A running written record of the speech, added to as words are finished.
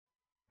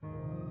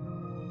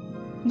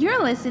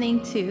You're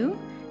listening to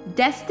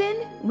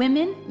Destined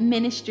Women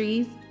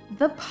Ministries,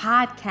 the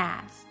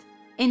podcast.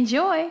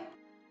 Enjoy.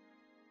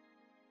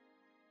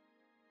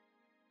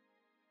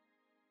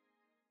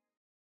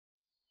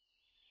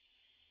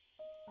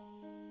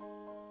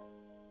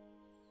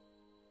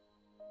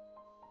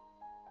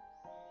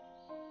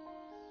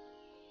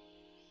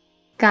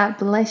 God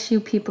bless you,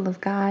 people of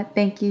God.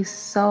 Thank you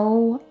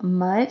so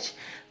much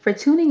for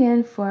tuning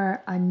in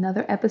for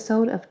another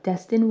episode of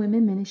Destined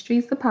Women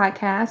Ministries, the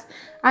podcast.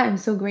 I am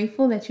so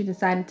grateful that you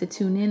decided to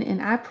tune in,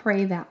 and I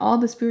pray that all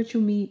the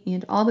spiritual meat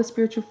and all the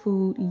spiritual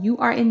food you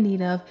are in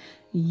need of,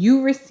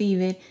 you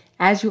receive it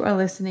as you are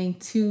listening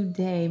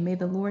today. May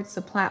the Lord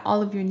supply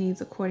all of your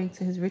needs according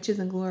to his riches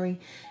and glory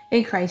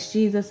in Christ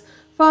Jesus.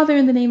 Father,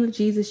 in the name of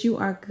Jesus, you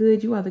are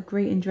good. You are the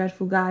great and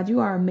dreadful God. You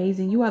are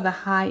amazing. You are the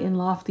high and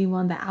lofty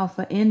one, the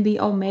Alpha and the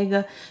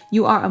Omega.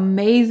 You are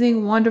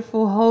amazing,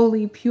 wonderful,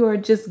 holy, pure,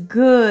 just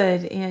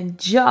good and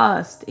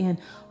just and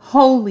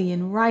holy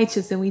and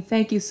righteous. And we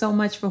thank you so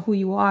much for who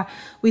you are.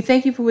 We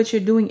thank you for what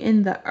you're doing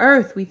in the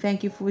earth. We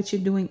thank you for what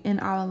you're doing in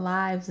our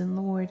lives. And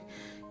Lord,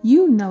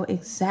 you know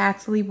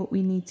exactly what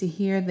we need to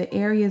hear, the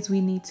areas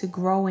we need to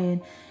grow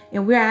in.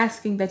 And we're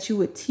asking that you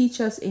would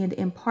teach us and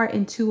impart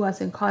into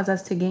us and cause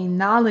us to gain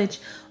knowledge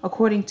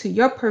according to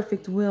your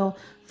perfect will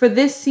for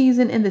this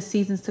season and the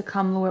seasons to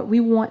come, Lord.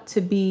 We want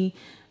to be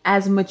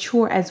as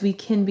mature as we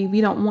can be. We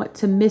don't want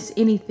to miss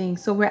anything.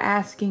 So we're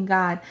asking,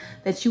 God,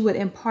 that you would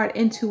impart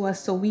into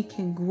us so we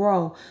can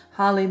grow.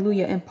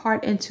 Hallelujah.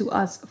 Impart into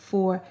us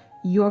for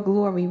your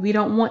glory. We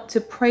don't want to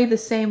pray the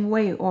same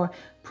way or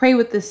pray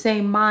with the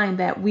same mind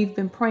that we've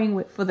been praying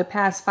with for the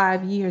past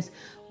 5 years.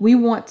 We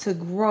want to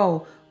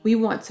grow. We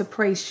want to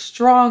pray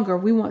stronger.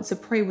 We want to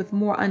pray with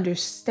more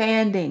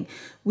understanding.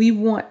 We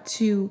want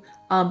to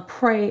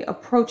pray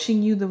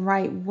approaching you the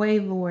right way,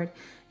 Lord.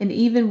 And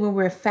even when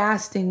we're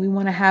fasting, we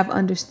want to have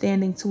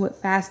understanding to what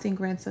fasting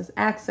grants us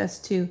access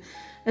to.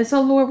 And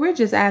so, Lord, we're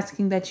just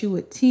asking that you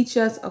would teach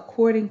us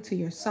according to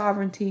your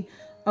sovereignty,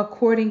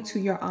 according to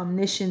your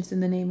omniscience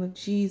in the name of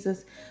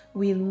Jesus.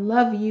 We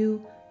love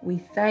you. We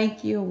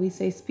thank you. We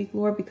say, speak,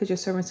 Lord, because your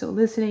servants are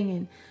listening.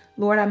 And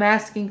Lord, I'm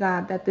asking,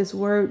 God, that this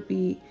word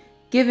be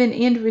given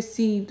and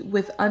received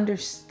with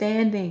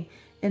understanding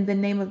in the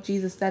name of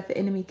Jesus, that the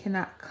enemy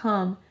cannot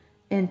come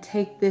and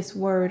take this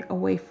word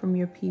away from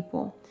your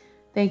people.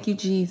 Thank you,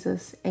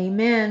 Jesus.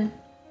 Amen.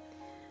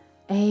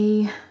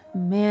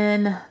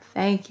 Amen.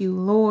 Thank you,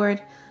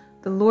 Lord.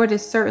 The Lord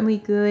is certainly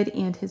good,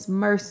 and his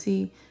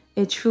mercy,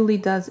 it truly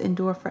does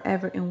endure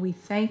forever. And we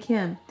thank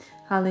him.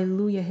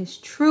 Hallelujah. His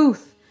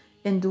truth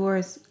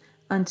endures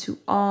unto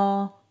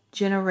all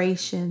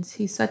generations.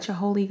 He's such a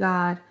holy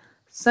God,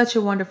 such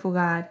a wonderful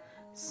God,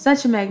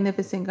 such a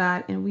magnificent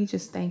God, and we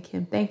just thank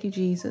him. Thank you,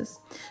 Jesus.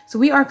 So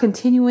we are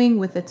continuing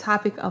with the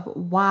topic of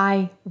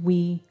why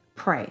we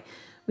pray.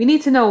 We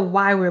need to know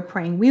why we're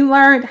praying. We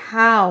learned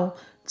how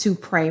to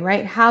pray,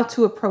 right? How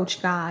to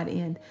approach God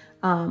and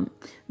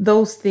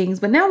those things.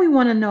 But now we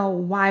want to know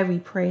why we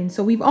pray. And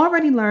so we've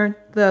already learned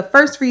the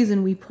first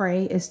reason we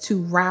pray is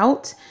to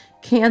rout,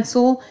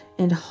 cancel,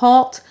 and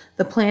halt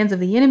the plans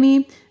of the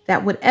enemy,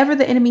 that whatever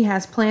the enemy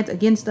has planned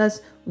against us,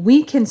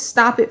 we can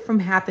stop it from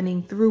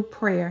happening through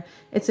prayer.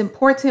 It's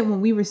important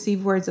when we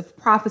receive words of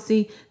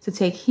prophecy to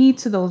take heed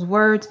to those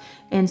words.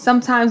 And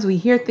sometimes we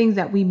hear things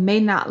that we may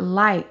not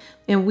like,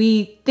 and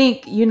we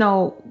think, you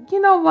know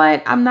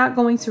what? I'm not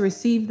going to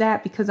receive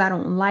that because I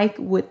don't like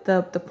what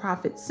the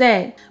prophet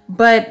said.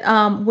 But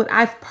what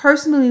I've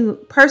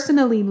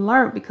personally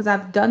learned, because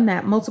I've done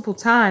that multiple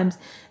times,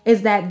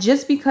 is that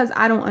just because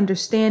I don't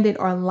understand it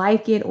or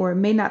like it, or it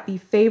may not be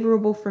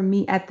favorable for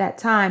me at that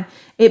time,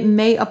 it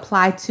may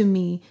apply to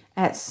me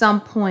at some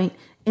point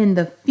in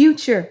the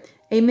future.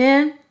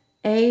 Amen.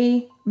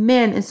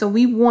 Amen. And so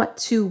we want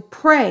to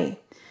pray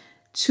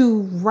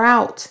to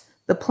rout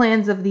the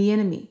plans of the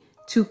enemy,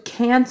 to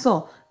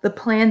cancel the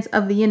plans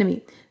of the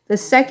enemy. The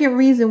second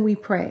reason we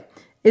pray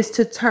is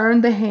to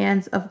turn the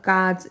hands of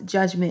God's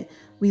judgment.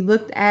 We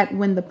looked at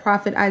when the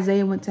prophet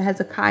Isaiah went to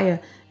Hezekiah,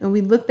 and we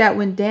looked at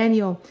when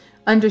Daniel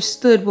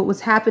understood what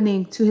was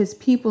happening to his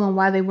people and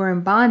why they were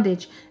in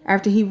bondage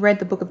after he read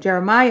the book of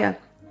Jeremiah.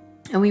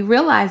 And we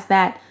realized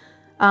that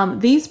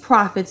these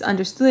prophets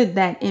understood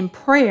that in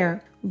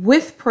prayer,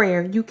 with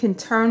prayer, you can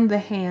turn the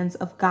hands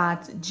of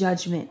God's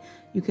judgment.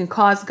 You can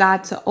cause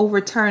God to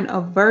overturn a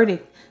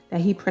verdict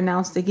that he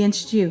pronounced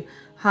against you.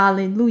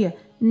 Hallelujah.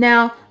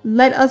 Now,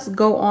 let us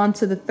go on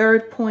to the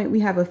third point. We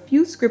have a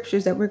few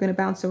scriptures that we're going to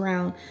bounce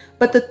around.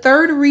 But the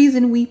third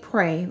reason we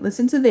pray,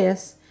 listen to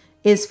this,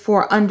 is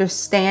for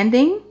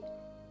understanding,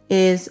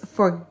 is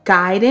for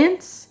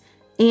guidance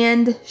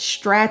and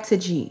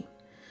strategy.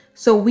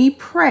 So we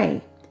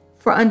pray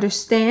for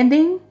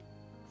understanding,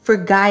 for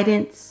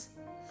guidance,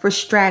 for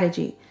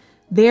strategy.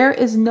 There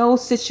is no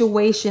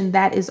situation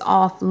that is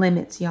off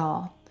limits,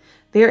 y'all.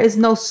 There is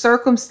no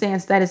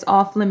circumstance that is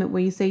off limit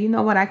where you say, you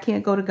know what, I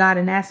can't go to God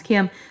and ask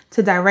him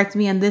to direct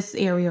me in this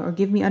area or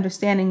give me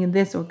understanding in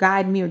this or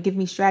guide me or give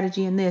me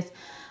strategy in this.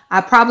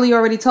 I probably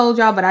already told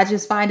y'all, but I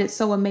just find it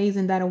so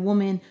amazing that a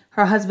woman,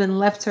 her husband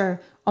left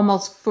her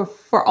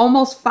for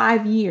almost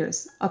 5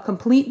 years, a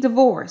complete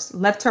divorce,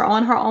 left her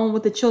on her own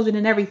with the children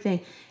and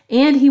everything.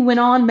 And he went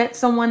on, met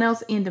someone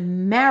else,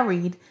 and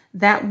married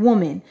that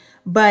woman.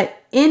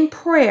 But in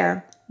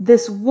prayer,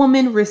 this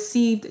woman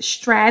received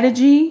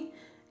strategy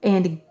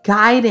and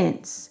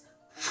guidance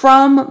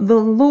from the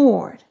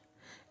Lord.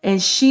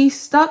 And she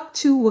stuck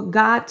to what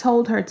God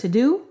told her to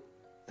do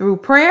through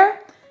prayer,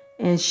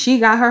 and she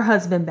got her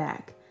husband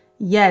back.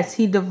 Yes,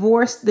 he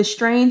divorced the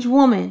strange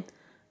woman.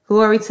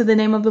 Glory to the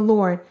name of the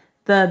Lord,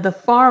 the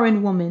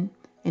foreign woman,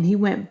 and he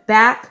went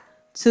back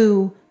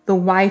to the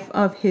wife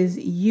of his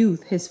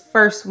youth, his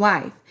first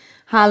wife.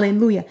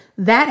 Hallelujah.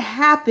 That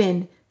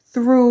happened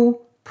through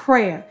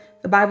prayer.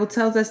 The Bible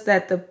tells us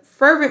that the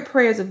fervent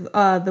prayers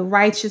of the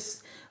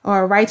righteous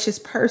or a righteous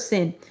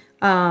person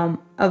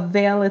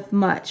availeth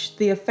much.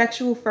 The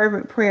effectual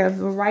fervent prayer of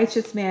the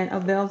righteous man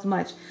avails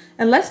much.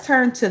 And let's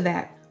turn to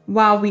that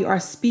while we are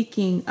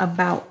speaking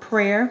about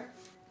prayer.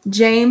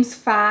 James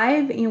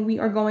 5, and we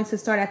are going to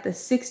start at the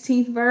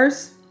 16th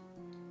verse.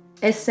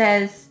 It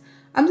says,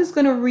 I'm just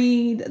going to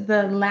read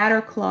the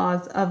latter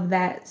clause of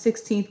that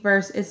 16th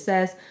verse. It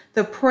says,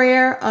 the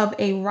prayer of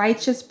a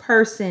righteous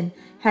person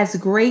has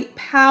great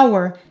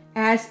power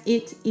as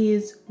it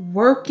is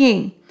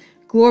working.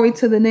 Glory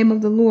to the name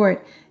of the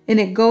Lord. And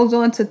it goes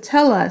on to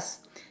tell us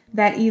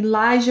that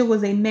Elijah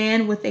was a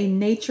man with a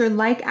nature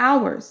like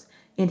ours,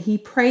 and he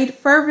prayed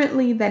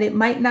fervently that it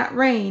might not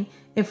rain.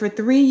 And for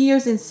 3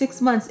 years and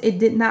 6 months, it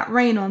did not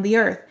rain on the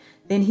earth.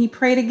 Then he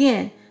prayed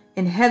again,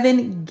 and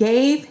heaven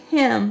gave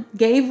rain,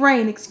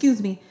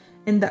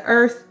 and the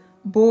earth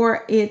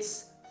bore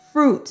its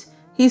fruit.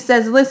 He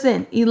says,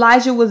 listen,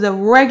 Elijah was a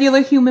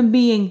regular human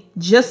being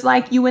just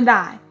like you and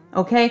I,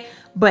 okay?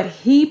 But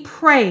he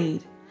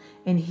prayed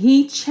and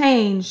he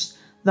changed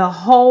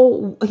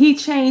he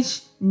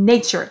changed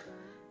nature.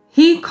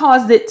 He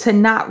caused it to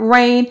not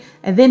rain,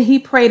 and then he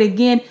prayed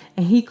again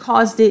and he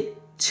caused it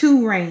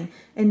to rain.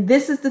 And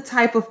this is the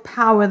type of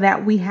power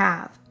that we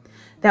have,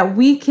 that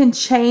we can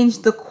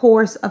change the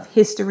course of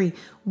history.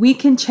 We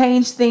can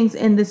change things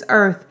in this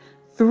earth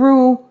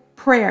through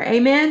prayer.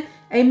 Amen.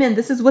 Amen.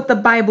 This is what the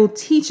Bible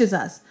teaches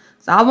us.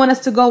 So I want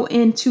us to go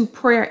into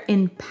prayer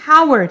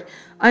empowered,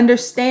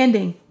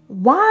 understanding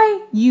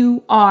why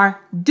you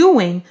are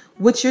doing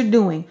what you're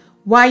doing,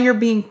 why you're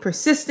being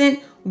persistent,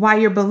 why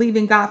you're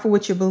believing God for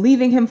what you're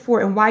believing him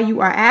for, and why you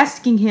are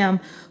asking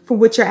him for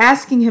what you're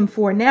asking him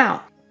for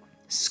now.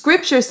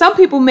 Scripture, some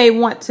people may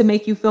want to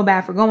make you feel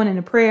bad for going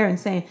into prayer and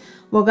saying,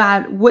 well,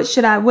 God, what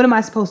am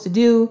I supposed to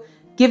do?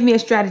 Give me a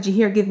strategy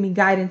here. Give me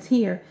guidance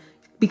here.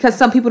 Because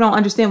some people don't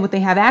understand what they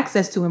have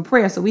access to in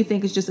prayer. So we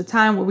think it's just a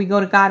time where we go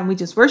to God and we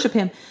just worship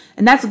him.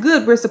 And that's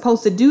good. We're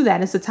supposed to do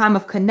that. It's a time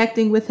of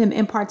connecting with him,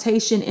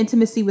 impartation,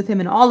 intimacy with him,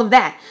 and all of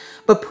that.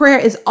 But prayer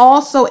is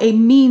also a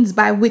means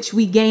by which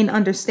we gain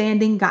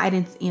understanding,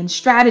 guidance, and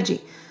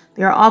strategy.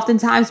 There are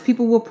oftentimes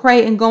people will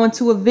pray and go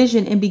into a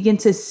vision and begin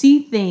to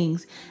see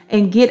things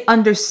and get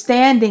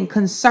understanding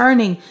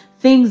concerning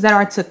things that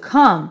are to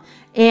come.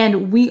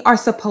 And we are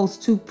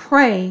supposed to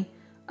pray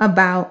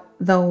about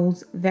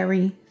those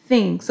very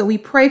things. So we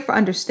pray for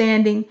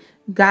understanding,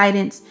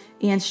 guidance,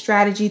 and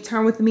strategy.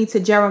 Turn with me to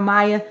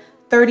Jeremiah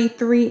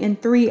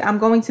 33:3. I'm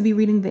going to be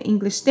reading the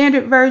English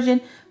Standard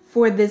Version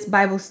for this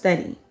Bible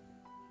study.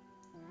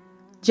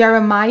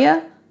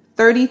 Jeremiah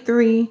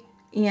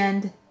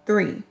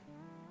 33:3.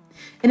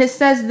 And it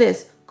says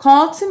this,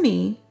 call to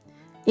me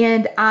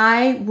and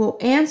I will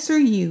answer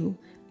you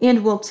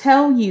and will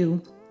tell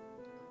you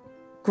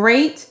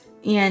great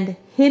and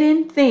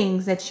hidden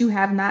things that you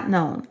have not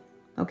known.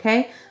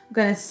 Okay, I'm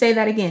going to say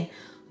that again.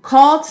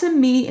 Call to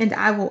me and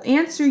I will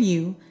answer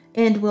you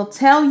and will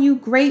tell you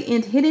great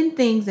and hidden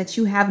things that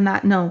you have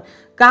not known.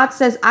 God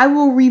says, I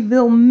will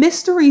reveal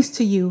mysteries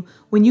to you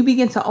when you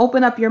begin to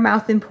open up your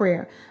mouth in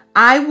prayer.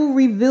 I will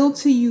reveal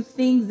to you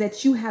things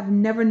that you have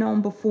never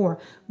known before.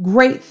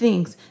 Great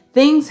things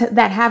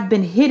that have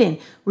been hidden,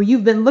 where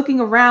you've been looking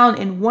around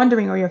and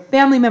wondering, or your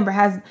family member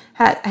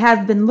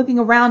has been looking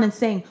around and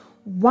saying,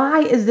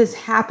 why is this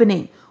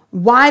happening?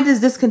 Why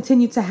does this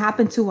continue to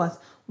happen to us?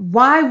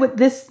 Why would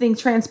this thing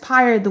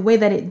transpire the way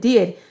that it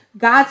did?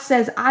 God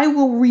says, I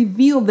will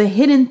reveal the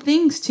hidden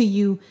things to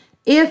you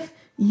if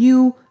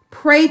you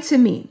pray to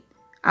me.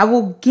 I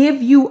will give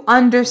you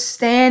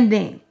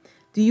understanding.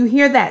 Do you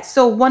hear that?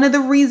 So one of the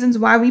reasons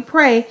why we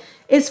pray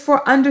is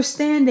for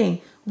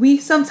understanding. We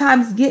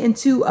sometimes get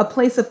into a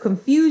place of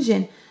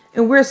confusion,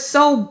 and we're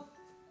so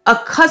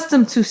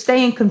accustomed to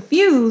staying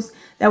confused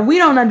that we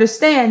don't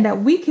understand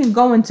that we can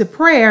go into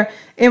prayer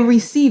and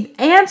receive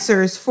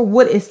answers for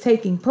what is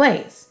taking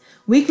place.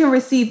 We can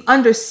receive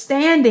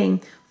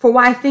understanding for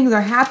why things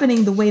are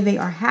happening the way they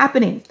are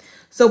happening.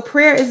 So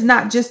prayer is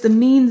not just a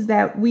means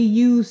that we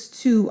use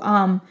to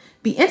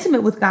be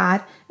intimate with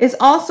God. It's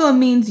also a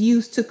means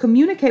used to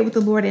communicate with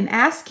the Lord and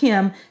ask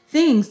him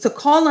things, to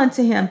call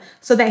unto him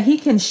so that he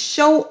can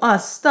show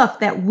us stuff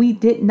that we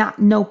did not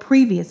know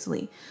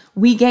previously.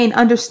 We gain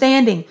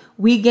understanding.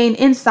 We gain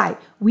insight.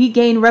 We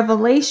gain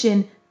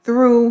revelation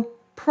through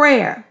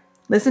prayer.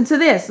 Listen to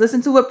this.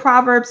 Listen to what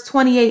Proverbs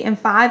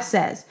 28:5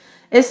 says.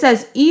 It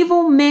says,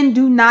 evil men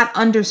do not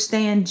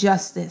understand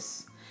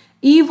justice.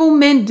 Evil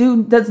men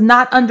does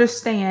not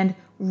understand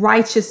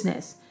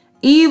righteousness.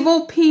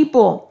 Evil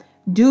people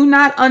do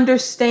not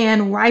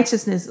understand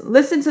righteousness.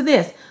 Listen to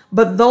this.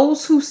 But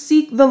those who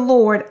seek the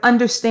Lord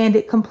understand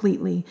it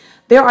completely.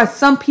 There are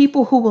some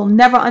people who will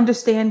never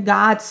understand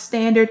God's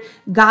standard,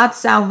 God's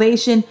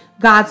salvation,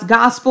 God's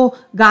gospel,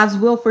 God's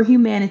will for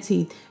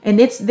humanity. And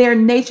it's their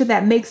nature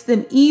that makes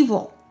them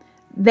evil.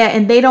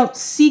 And they don't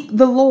seek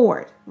the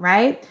Lord,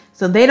 right?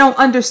 So they don't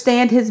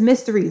understand his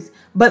mysteries.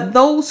 But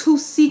those who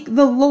seek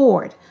the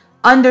Lord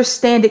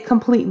understand it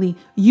completely.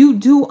 You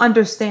do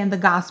understand the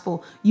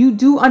gospel. You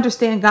do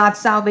understand God's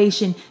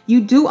salvation.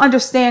 You do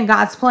understand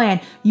God's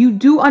plan. You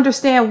do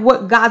understand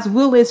what God's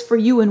will is for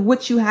you and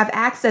what you have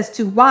access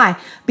to. Why?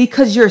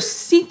 Because you're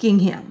seeking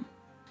him.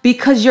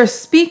 Because you're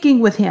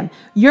speaking with him.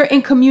 You're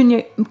in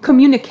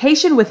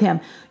communication with him.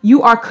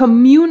 You are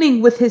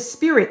communing with his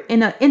spirit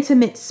in an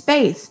intimate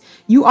space.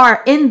 You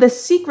are in the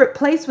secret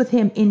place with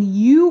him, and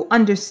you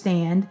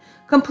understand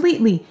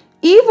completely.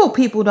 Evil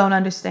people don't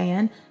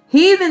understand.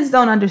 Heathens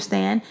don't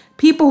understand.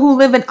 People who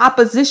live in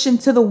opposition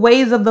to the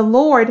ways of the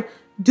Lord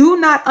do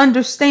not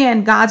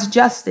understand God's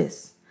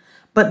justice.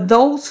 But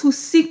those who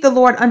seek the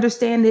Lord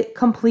understand it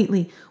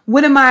completely.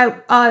 What am I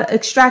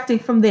extracting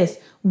from this?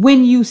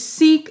 When you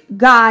seek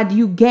God,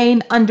 you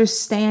gain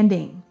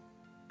understanding.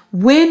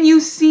 When you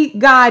seek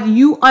God,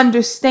 you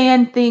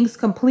understand things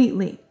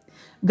completely.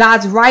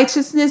 God's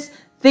righteousness,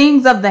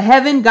 things of the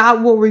heaven,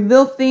 God will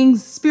reveal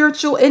things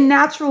spiritual and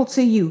natural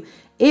to you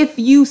if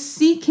you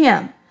seek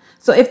him.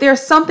 So if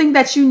there's something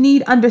that you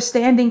need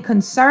understanding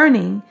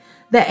concerning,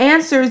 the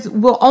answers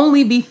will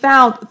only be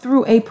found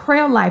through a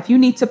prayer life. You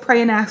need to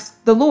pray and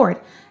ask the Lord,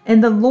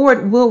 and the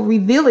Lord will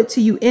reveal it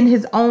to you in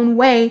his own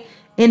way,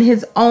 in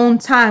his own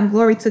time.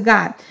 Glory to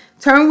God.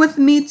 Turn with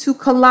me to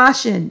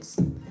Colossians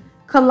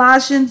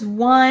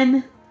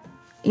 1,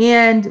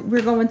 and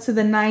we're going to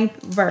the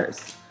 9th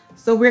verse.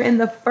 So we're in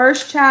the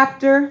first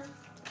chapter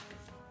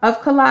of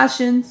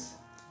Colossians,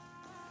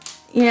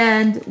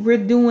 and we're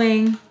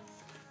doing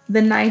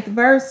the 9th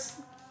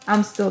verse.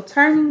 I'm still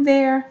turning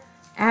there,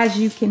 as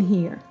you can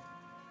hear.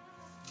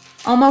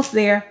 Almost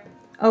there.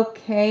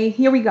 Okay,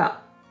 here we go.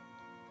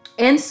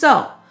 And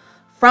so,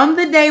 from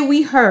the day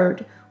we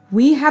heard,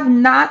 we have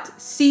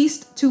not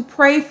ceased to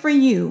pray for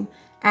you,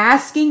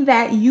 asking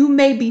that you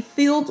may be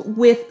filled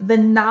with the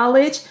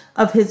knowledge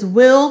of his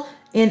will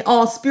in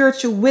all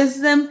spiritual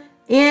wisdom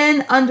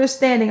and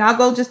understanding. I'll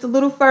go just a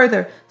little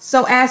further.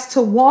 So as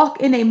to walk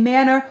in a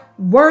manner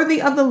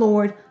worthy of the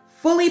Lord,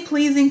 fully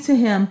pleasing to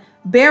him,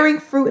 bearing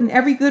fruit in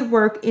every good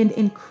work and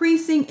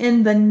increasing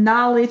in the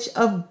knowledge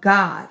of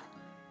God.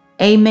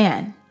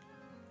 Amen.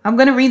 I'm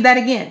going to read that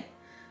again.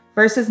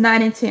 Verses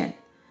 9 and 10.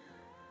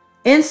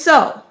 And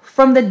so,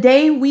 from the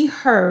day we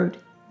heard,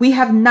 we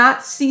have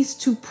not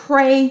ceased to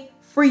pray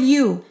for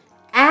you,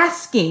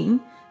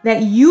 asking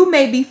that you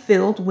may be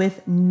filled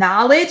with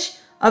knowledge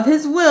of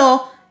his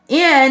will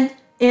and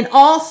in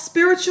all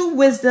spiritual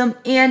wisdom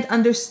and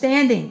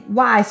understanding.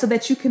 Why? So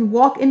that you can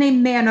walk in a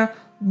manner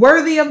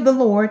worthy of the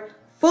Lord,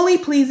 fully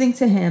pleasing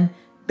to him,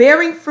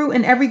 bearing fruit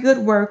in every good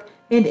work,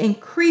 and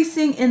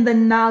increasing in the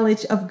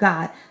knowledge of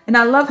God. And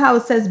I love how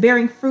it says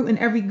bearing fruit in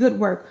every good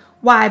work.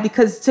 Why?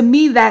 Because to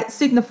me, that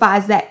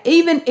signifies that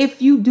even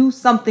if you do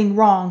something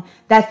wrong,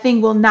 that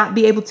thing will not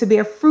be able to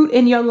bear fruit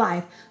in your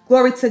life.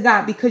 Glory to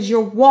God, because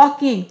you're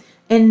walking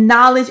in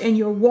knowledge and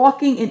you're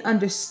walking in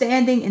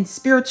understanding and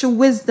spiritual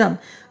wisdom.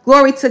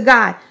 Glory to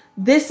God.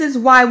 This is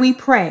why we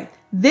pray.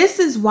 This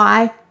is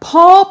why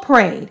Paul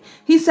prayed.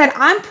 He said,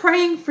 I'm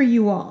praying for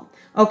you all.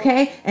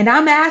 Okay. And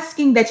I'm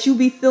asking that you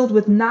be filled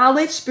with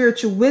knowledge,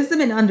 spiritual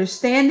wisdom, and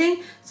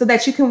understanding so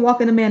that you can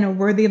walk in a manner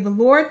worthy of the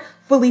Lord,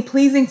 fully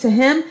pleasing to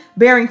him,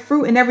 bearing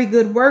fruit in every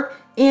good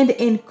work, and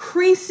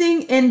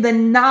increasing in the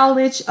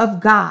knowledge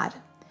of God.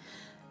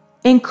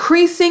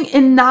 Increasing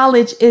in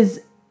knowledge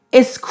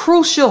is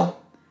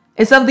crucial.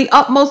 It's of the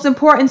utmost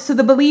importance to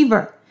the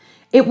believer.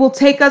 It will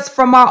take us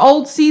from our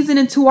old season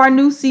into our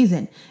new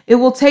season. It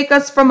will take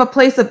us from a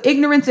place of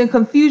ignorance and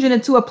confusion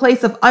into a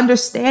place of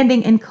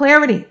understanding and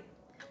clarity.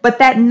 But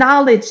that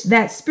knowledge,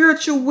 that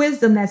spiritual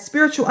wisdom, that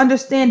spiritual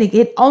understanding,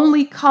 it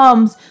only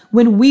comes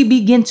when we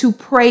begin to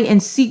pray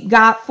and seek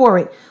God for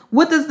it.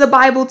 What does the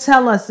Bible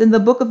tell us in the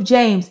book of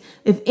James?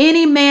 If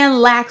any man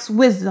lacks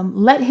wisdom,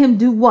 let him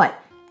do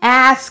what?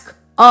 Ask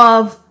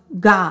of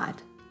God.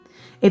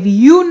 If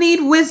you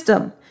need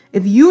wisdom,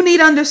 if you need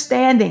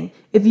understanding,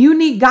 if you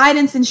need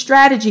guidance and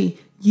strategy,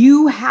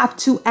 you have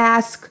to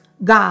ask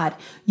God.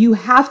 You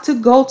have to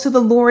go to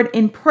the Lord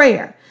in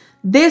prayer.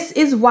 This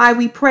is why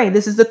we pray.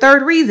 This is the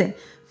third reason: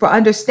 for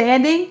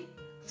understanding,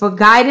 for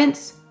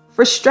guidance,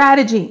 for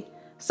strategy.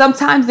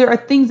 Sometimes there are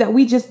things that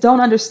we just don't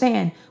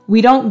understand.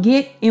 We don't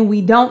get and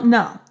we don't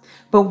know.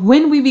 But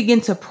when we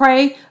begin to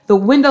pray, the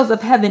windows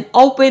of heaven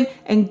open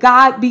and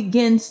God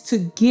begins to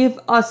give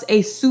us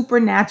a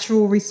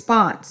supernatural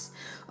response.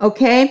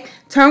 Okay,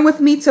 turn with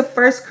me to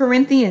 1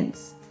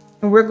 Corinthians,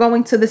 and we're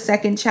going to the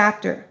second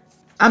chapter.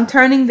 I'm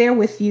turning there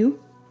with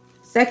you.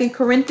 1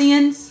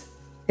 Corinthians,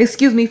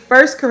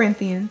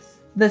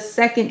 the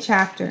second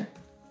chapter.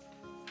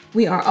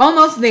 We are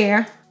almost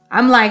there.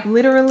 I'm like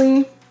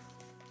literally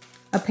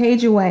a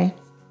page away.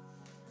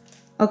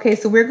 Okay,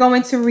 so we're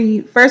going to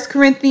read 1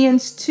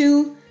 Corinthians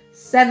 2,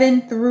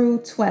 7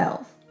 through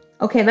 12.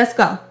 Okay, let's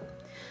go.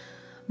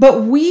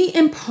 But we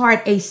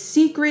impart a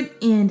secret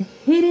and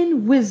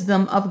hidden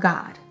wisdom of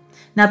God.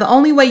 Now, the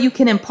only way you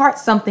can impart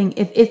something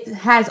if it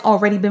has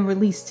already been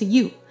released to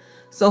you.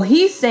 So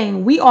he's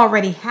saying we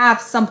already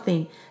have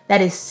something that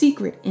is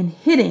secret and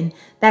hidden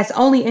that's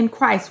only in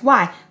Christ.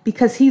 Why?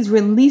 Because he's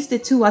released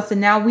it to us,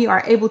 and now we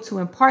are able to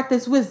impart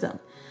this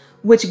wisdom,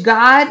 which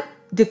God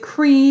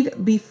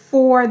decreed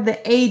before the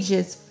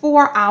ages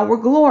for our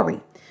glory.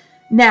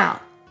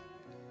 Now,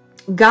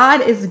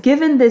 God is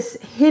given this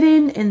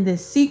hidden and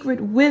this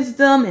secret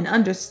wisdom and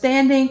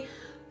understanding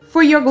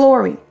for your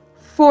glory,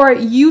 for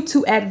you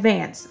to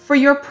advance, for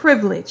your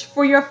privilege,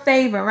 for your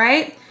favor,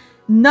 right?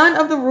 None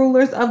of the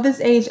rulers of this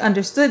age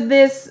understood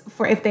this,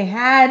 for if they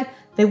had,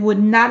 they would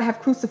not have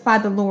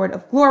crucified the Lord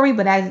of glory.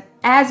 But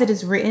as it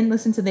is written,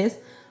 listen to this,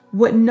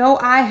 what no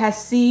eye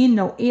has seen,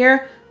 no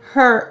ear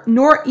heard,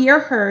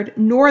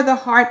 nor the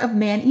heart of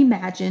man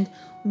imagined,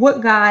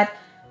 what God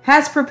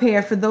has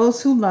prepared for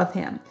those who love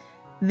him.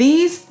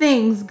 These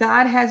things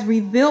God has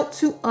revealed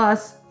to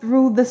us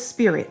through the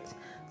Spirit.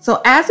 So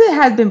as it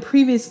has been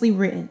previously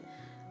written,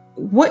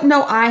 what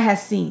no eye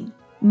has seen,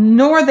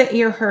 nor the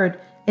ear heard,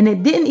 and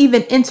it didn't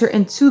even enter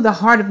into the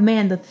heart of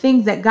man, the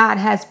things that God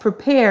has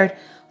prepared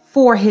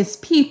for his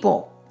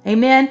people.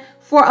 Amen.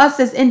 For us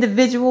as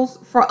individuals,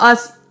 for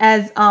us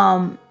as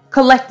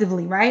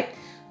collectively, right?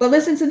 But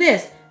listen to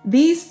this.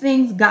 These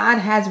things God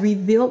has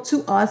revealed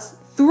to us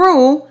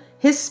through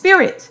his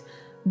Spirit.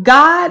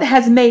 God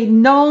has made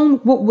known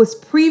what was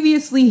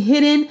previously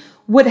hidden,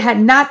 what had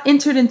not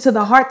entered into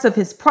the hearts of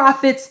his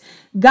prophets.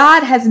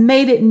 God has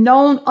made it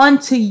known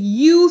unto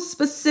you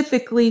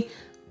specifically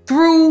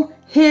through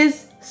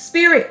his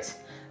Spirit.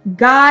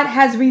 God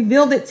has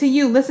revealed it to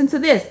you. Listen to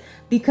this,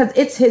 because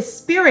it's his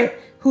Spirit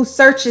who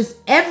searches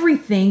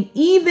everything,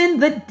 even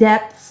the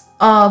depths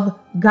of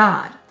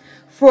God.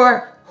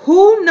 For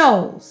who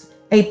knows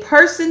a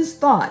person's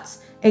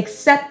thoughts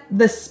except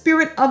the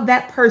spirit of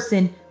that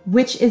person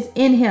which is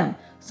in him?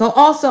 So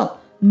also,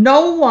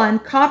 no one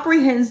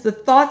comprehends the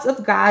thoughts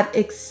of God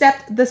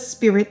except the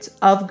Spirit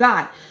of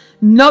God.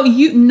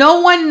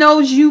 No one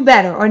knows you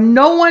better, or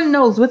no one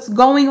knows what's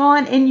going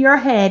on in your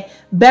head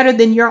better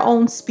than your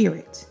own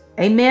spirit.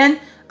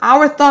 Amen.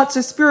 Our thoughts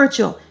are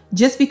spiritual.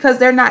 Just because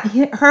they're not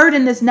heard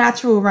in this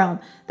natural realm,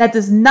 that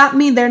does not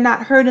mean they're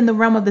not heard in the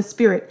realm of the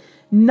Spirit.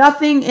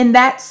 Nothing in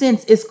that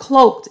sense is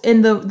cloaked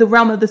in the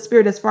realm of the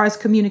Spirit as far as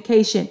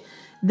communication.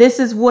 This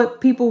is what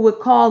people would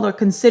call or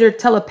consider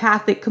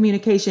telepathic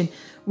communication,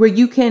 where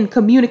you can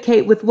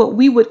communicate with what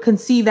we would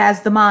conceive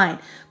as the mind.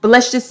 But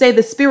let's just say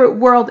the spirit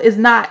world is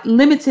not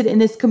limited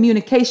in its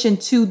communication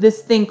to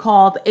this thing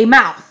called a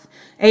mouth.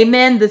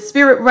 Amen. The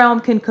spirit realm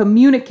can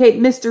communicate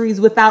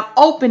mysteries without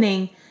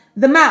opening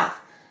the mouth.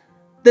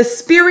 The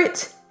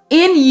Spirit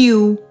in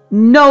you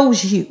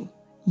knows you.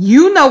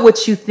 You know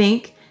what you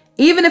think.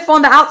 Even if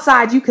on the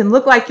outside you can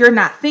look like you're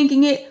not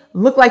thinking it,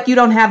 look like you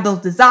don't have those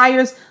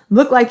desires,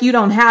 look like you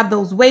don't have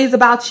those ways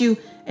about you.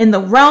 In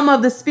the realm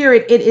of the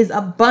Spirit, it is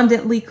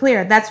abundantly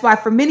clear. That's why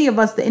for many of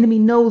us, the enemy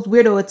knows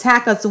where to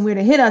attack us and where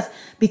to hit us,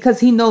 because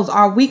he knows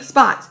our weak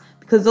spots,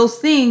 because those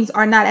things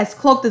are not as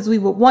cloaked as we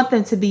would want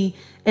them to be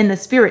in the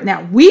Spirit.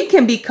 Now, we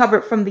can be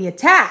covered from the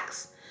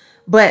attacks,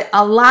 but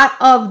a lot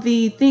of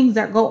the things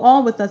that go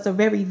on with us are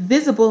very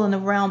visible in the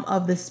realm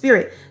of the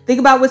Spirit. Think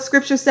about what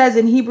Scripture says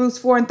in Hebrews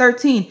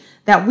 4:13,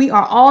 that we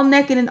are all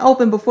naked and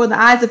open before the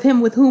eyes of him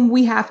with whom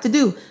we have to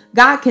do.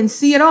 God can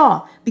see it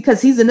all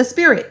because he's in the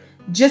Spirit,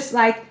 just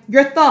like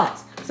your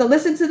thoughts. So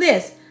listen to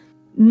this.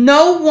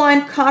 No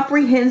one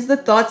comprehends the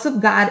thoughts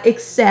of God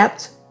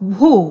except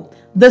who?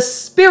 The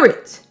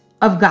Spirit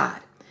of God.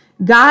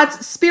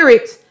 God's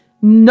Spirit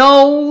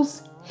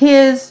knows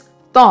his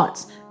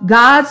thoughts.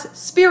 God's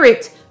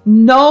Spirit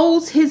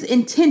knows his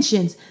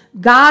intentions.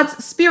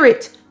 God's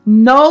Spirit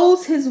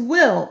knows his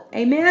will.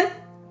 Amen.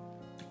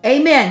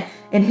 Amen.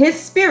 And his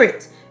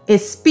Spirit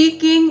is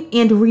speaking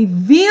and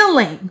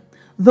revealing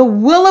the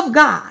will of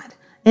God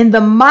and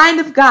the mind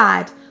of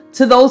God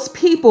to those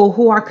people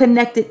who are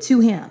connected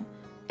to him.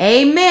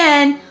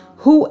 Amen.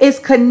 Who is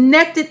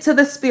connected to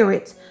the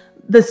Spirit.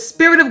 The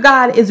Spirit of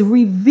God is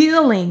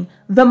revealing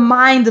the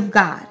mind of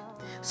God.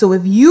 So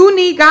if you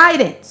need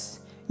guidance,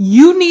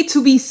 you need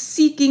to be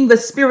seeking the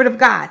Spirit of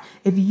God.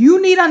 If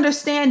you need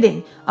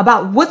understanding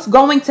about what's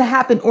going to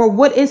happen or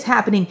what is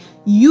happening,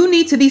 you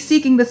need to be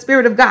seeking the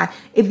Spirit of God.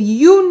 If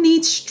you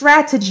need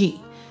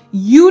strategy,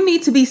 you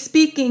need to be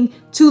speaking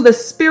to the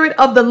Spirit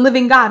of the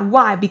living God.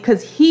 Why?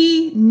 Because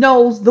he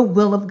knows the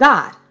will of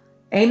God.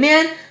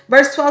 Amen.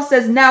 Verse 12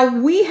 says, now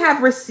we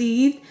have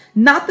received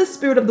not the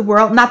spirit of the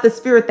world, not the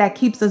spirit that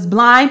keeps us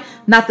blind,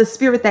 not the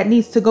spirit that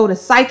needs to go to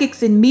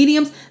psychics and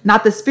mediums,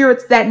 not the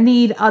spirits that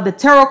need the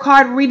tarot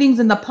card readings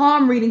and the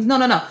palm readings.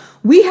 No.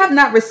 We have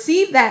not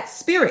received that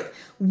spirit.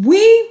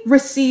 we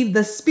receive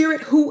the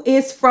Spirit who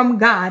is from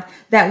God,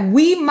 that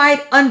we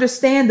might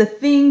understand the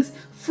things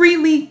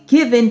freely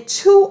given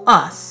to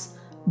us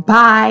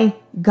by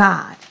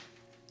God.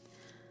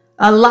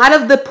 A lot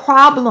of the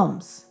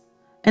problems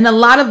and a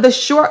lot of the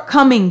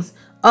shortcomings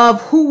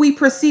of who we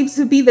perceive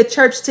to be the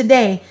church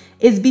today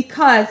is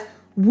because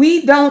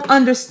we don't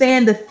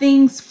understand the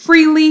things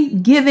freely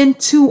given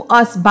to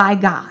us by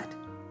God.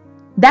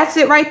 That's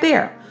it right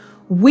there.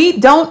 We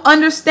don't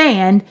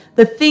understand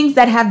the things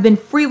that have been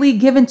freely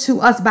given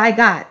to us by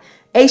God.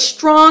 A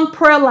strong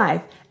prayer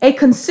life, a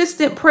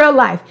consistent prayer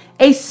life,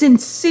 a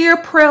sincere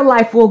prayer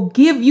life will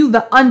give you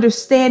the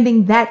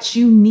understanding that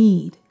you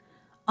need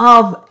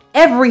of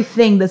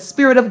everything the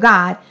Spirit of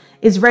God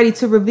is ready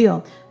to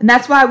reveal. And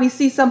that's why we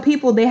see some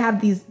people, they have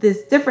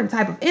this different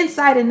type of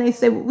insight, and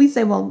we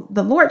say, well,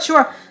 the Lord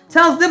sure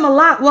tells them a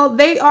lot. Well,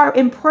 they are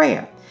in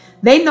prayer.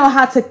 They know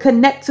how to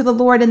connect to the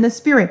Lord in the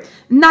Spirit,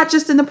 not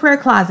just in the prayer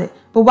closet,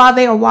 but while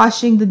they are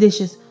washing the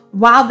dishes,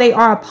 while they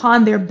are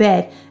upon their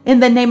bed, in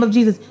the name of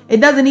Jesus.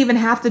 It doesn't even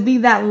have to be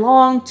that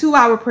long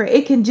 2-hour prayer.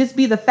 It can just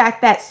be the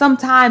fact that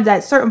sometimes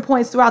at certain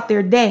points throughout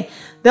their day,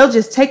 they'll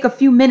just take a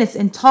few minutes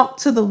and talk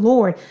to the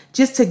Lord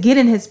just to get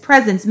in his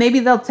presence. Maybe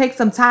they'll take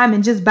some time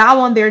and just bow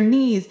on their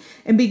knees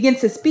and begin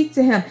to speak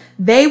to him.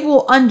 They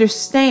will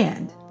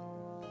understand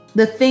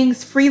the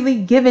things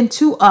freely given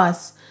to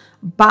us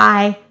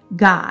by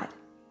God.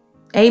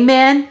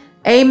 Amen.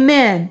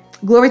 Amen.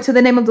 Glory to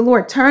the name of the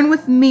Lord. Turn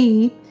with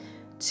me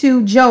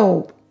to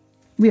Job.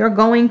 We are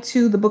going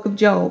to the book of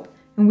Job,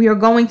 and we are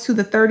going to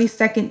the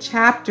 32nd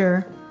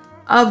chapter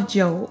of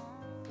Job.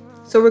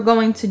 So we're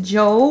going to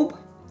Job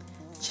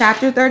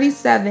chapter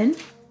 37.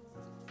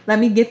 Let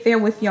me get there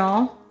with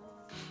y'all.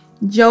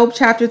 Job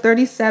chapter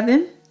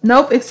 37.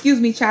 Nope, excuse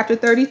me, chapter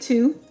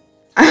 32.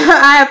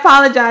 I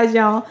apologize,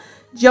 y'all.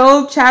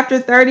 Job chapter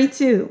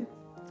 32.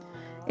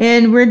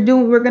 And we're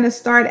going to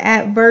start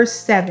at verse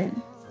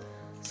 7.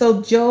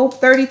 So Job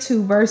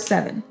 32, verse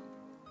 7.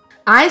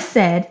 I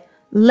said,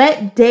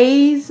 let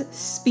days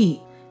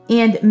speak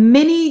and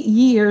many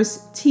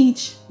years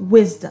teach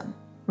wisdom,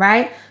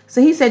 right?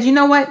 So he said, you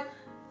know what?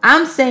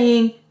 I'm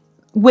saying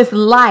with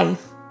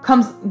life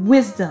comes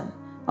wisdom.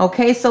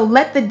 Okay, so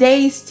let the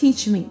days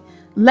teach me.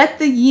 Let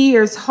the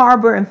years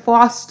harbor and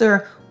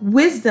foster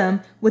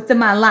wisdom within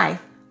my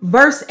life.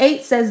 Verse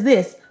 8 says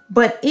this,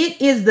 but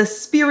it is the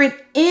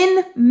Spirit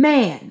in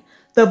man,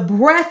 the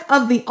breath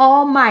of the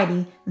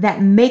Almighty,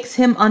 that makes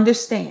him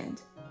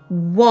understand.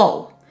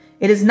 Whoa.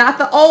 It is not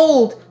the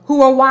old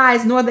who are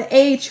wise, nor the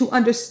aged who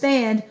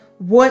understand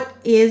what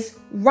is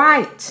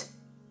right.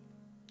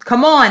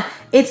 Come on.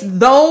 It's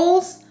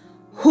those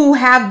who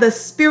have the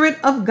Spirit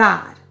of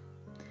God.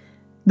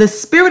 The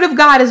Spirit of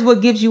God is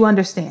what gives you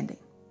understanding.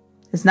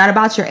 It's not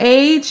about your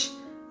age.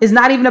 It's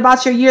not even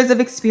about your years of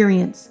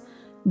experience.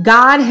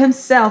 God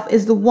himself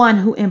is the one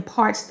who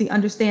imparts the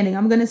understanding.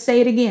 I'm going to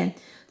say it again.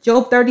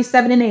 Job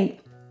 37 and 8.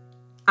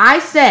 I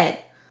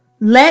said,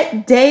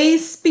 let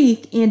days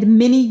speak and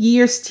many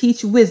years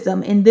teach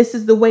wisdom. And this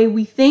is the way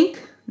we think.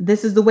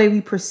 This is the way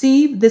we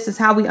perceive. This is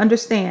how we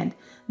understand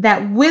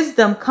that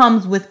wisdom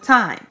comes with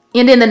time.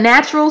 And in the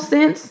natural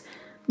sense,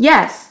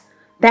 yes,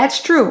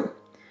 that's true.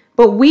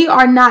 But we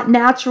are not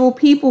natural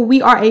people.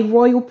 We are a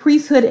royal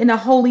priesthood in a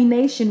holy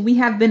nation. We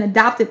have been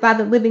adopted by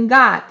the living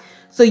God.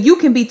 So you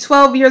can be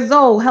 12 years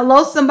old.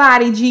 Hello,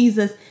 somebody,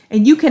 Jesus.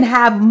 And you can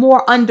have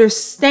more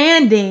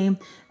understanding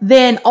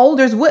than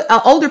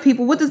older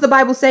people. What does the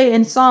Bible say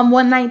in Psalm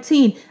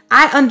 119?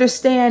 I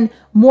understand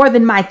more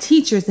than my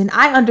teachers, and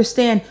I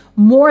understand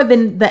more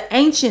than the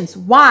ancients.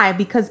 Why?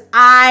 Because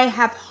I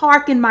have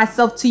hearkened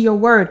myself to your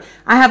word.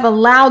 I have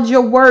allowed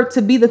your word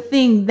to be the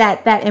thing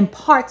that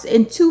imparts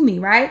into me,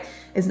 right?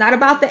 It's not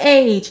about the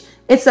age.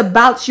 It's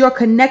about your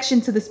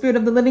connection to the Spirit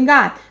of the living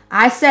God.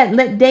 I said,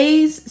 let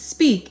days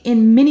speak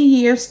and many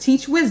years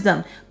teach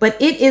wisdom,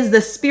 but it is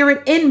the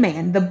Spirit in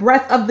man, the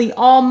breath of the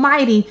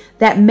Almighty,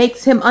 that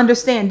makes him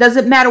understand.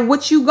 Doesn't matter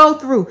what you go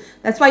through.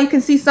 That's why you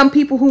can see some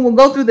people who will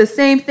go through the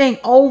same thing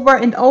over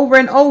and over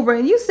and over.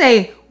 And you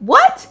say,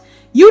 what?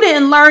 You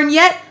didn't learn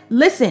yet?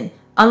 Listen,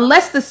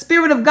 unless the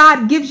Spirit of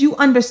God gives you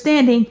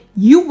understanding,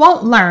 you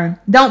won't learn.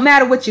 Don't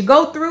matter what you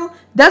go through.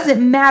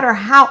 Doesn't matter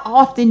how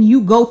often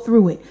you go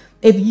through it.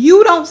 If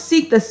you don't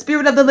seek the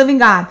Spirit of the living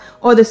God,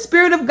 or the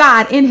Spirit of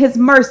God in his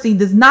mercy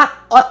does not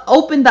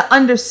open the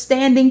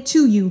understanding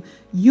to you,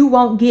 you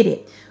won't get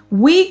it.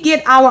 We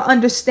get our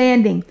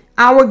understanding,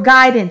 our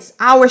guidance,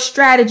 our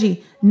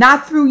strategy,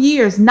 not through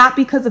years, not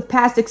because of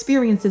past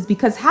experiences,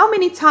 because how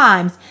many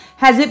times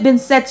has it been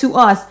said to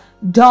us,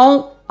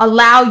 don't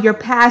allow your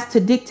past to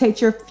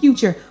dictate your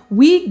future?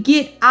 We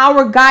get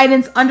our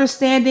guidance,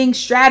 understanding,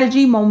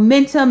 strategy,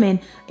 momentum,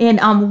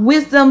 and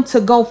wisdom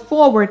to go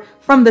forward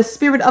from the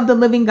Spirit of the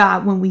living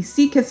God when we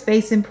seek his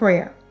face in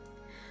prayer.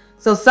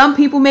 So some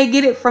people may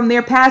get it from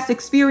their past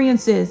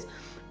experiences,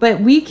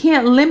 but we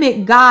can't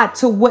limit God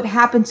to what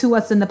happened to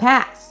us in the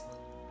past.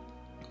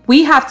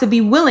 We have to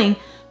be willing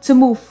to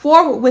move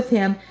forward with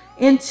him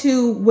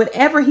into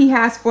whatever he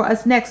has for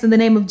us next in the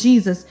name of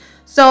Jesus.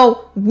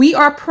 So we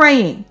are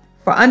praying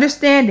for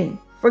understanding,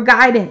 for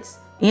guidance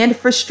and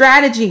for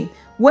strategy.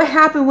 What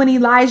happened when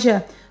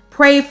Elijah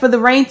prayed for the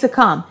rain to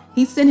come?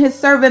 He sent his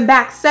servant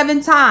back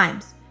 7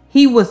 times.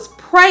 He was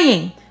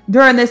praying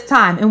during this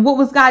time. And what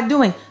was God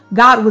doing?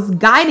 God was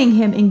guiding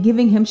him and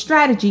giving him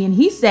strategy. And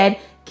he said,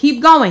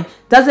 keep going.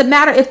 Doesn't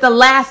matter if the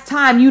last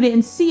time you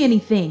didn't see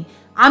anything.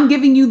 I'm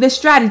giving you this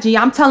strategy.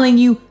 I'm telling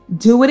you,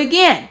 do it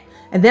again.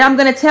 And then I'm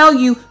going to tell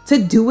you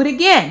to do it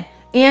again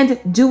and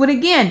do it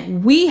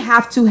again. We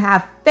have to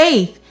have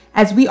faith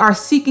as we are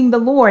seeking the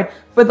Lord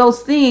for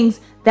those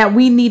things that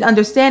we need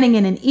understanding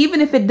in. And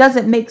even if it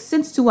doesn't make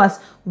sense to us,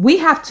 we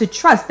have to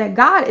trust that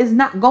God is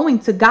not going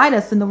to guide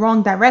us in the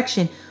wrong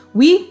direction.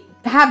 We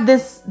have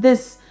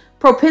this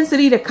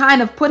propensity to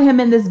kind of put him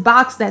in this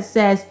box that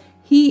says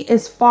he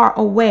is far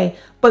away,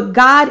 but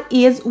God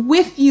is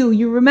with you.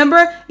 You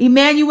remember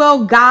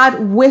Emmanuel, God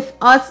with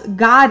us.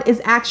 God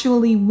is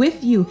actually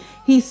with you.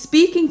 He's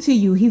speaking to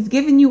you. He's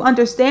giving you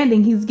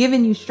understanding. He's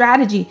giving you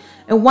strategy.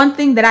 And one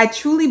thing that I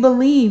truly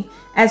believe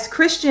as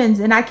Christians,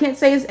 and I can't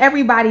say it's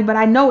everybody, but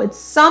I know it's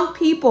some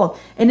people,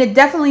 and it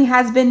definitely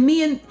has been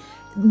me. And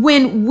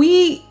when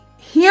we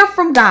hear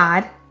from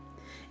God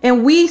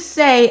and we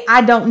say,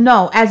 I don't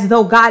know, as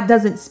though God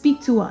doesn't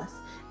speak to us,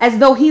 as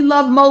though he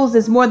loved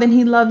Moses more than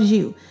he loves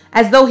you,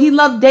 as though he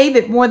loved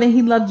David more than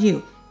he loved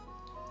you.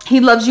 He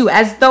loves you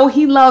as though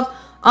he loved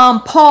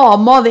Paul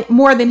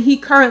more than he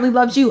currently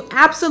loves you.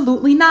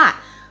 Absolutely not.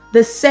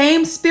 The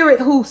same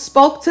spirit who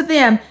spoke to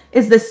them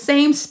is the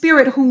same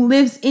spirit who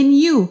lives in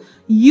you.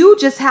 You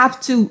just have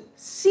to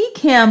seek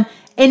him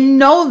and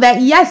know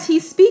that, yes,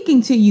 he's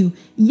speaking to you.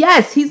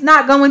 Yes, he's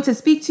not going to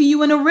speak to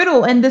you in a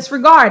riddle in this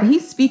regard.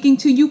 He's speaking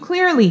to you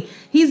clearly.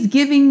 He's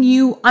giving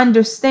you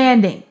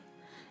understanding.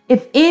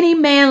 If any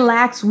man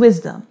lacks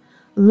wisdom,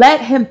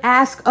 let him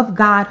ask of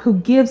God, who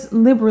gives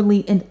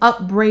liberally and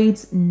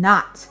upbraids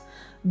not.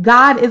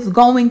 God is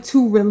going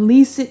to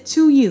release it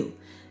to you.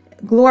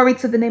 Glory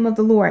to the name of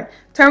the Lord.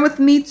 Turn with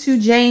me to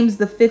James,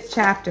 the 5th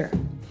chapter.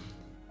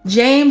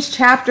 James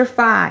chapter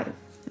 5.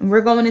 And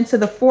we're going into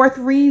the 4th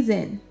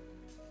reason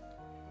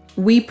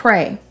we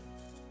pray.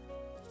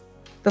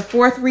 The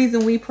 4th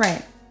reason we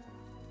pray.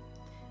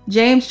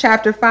 James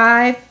chapter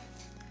 5.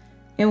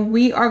 And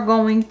we are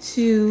going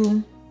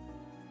to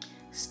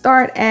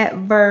start at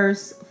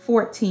verse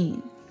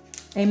 14.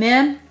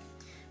 Amen.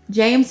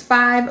 James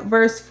 5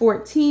 verse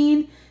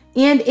 14.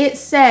 And it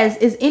says,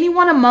 is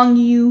anyone among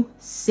you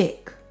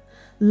sick?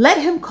 Let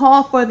him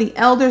call for the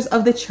elders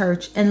of the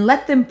church and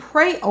let them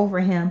pray over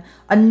him,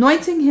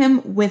 anointing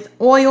him with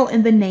oil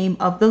in the name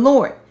of the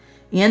Lord.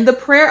 And the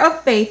prayer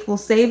of faith will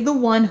save the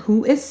one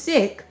who is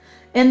sick,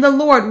 and the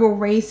Lord will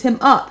raise him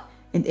up.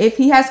 And if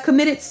he has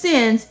committed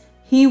sins,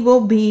 he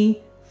will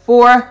be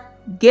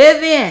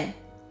forgiven.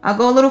 I'll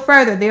go a little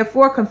further.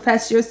 Therefore,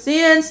 confess your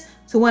sins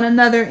to one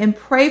another and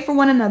pray for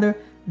one another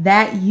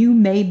that you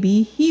may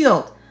be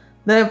healed.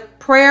 The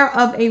prayer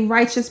of a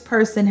righteous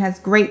person has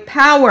great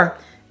power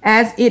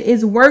as it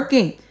is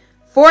working.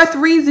 4th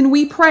reason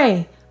we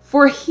pray,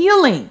 for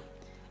healing.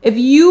 If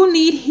you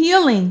need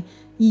healing,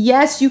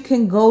 yes, you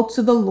can go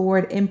to the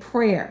Lord in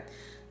prayer.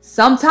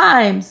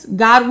 Sometimes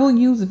God will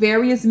use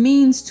various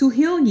means to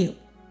heal you,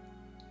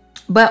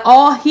 but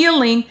all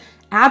healing,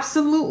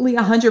 absolutely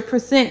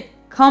 100%,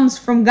 comes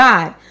from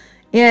God.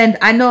 And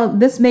I know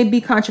this may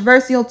be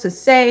controversial to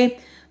say,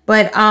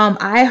 but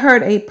I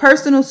heard a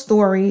personal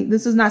story.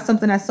 This is not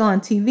something I saw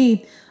on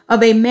TV,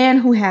 of a man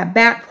who had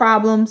back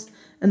problems,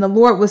 and the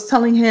Lord was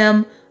telling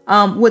him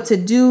what to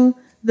do.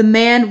 The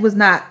man was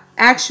not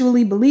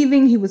actually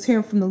believing. He was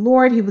hearing from the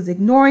Lord. He was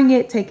ignoring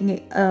it, taking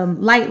it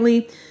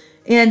lightly.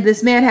 And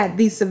this man had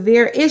these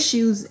severe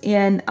issues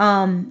in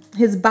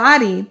his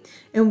body.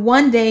 And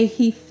one day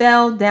he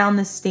fell down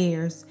the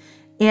stairs,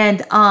 and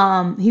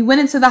he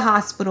went into the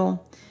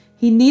hospital.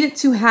 He needed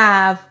to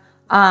have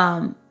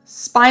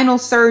spinal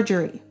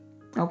surgery.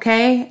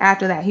 Okay.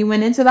 After that, he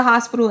went into the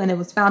hospital and it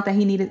was found that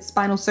he needed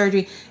spinal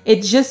surgery.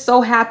 It just so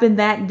happened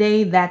that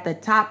day that the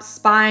top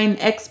spine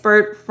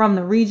expert from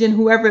the region,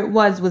 whoever it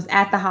was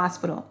at the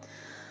hospital.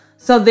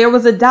 So there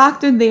was a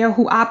doctor there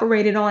who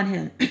operated on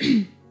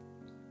him.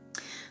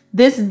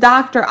 This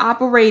doctor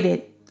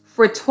operated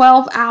for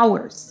 12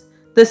 hours.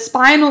 The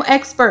spinal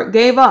expert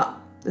gave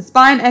up. The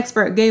spine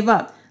expert gave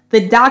up.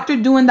 The doctor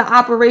doing the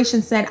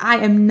operation said, I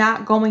am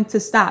not going to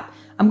stop.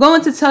 I'm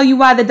going to tell you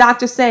why the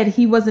doctor said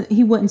he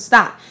wouldn't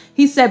stop.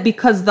 He said,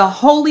 because the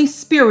Holy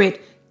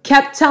Spirit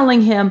kept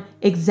telling him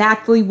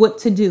exactly what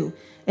to do.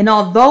 And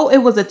although it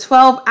was a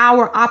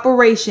 12-hour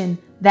operation,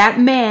 that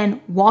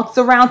man walks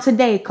around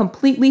today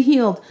completely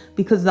healed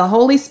because the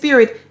Holy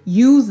Spirit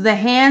used the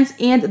hands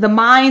and the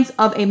minds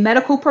of a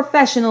medical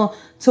professional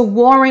to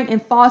warrant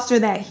and foster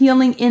that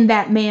healing in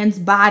that man's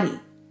body.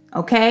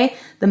 Okay.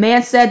 The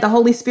man said the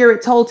Holy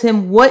Spirit told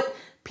him what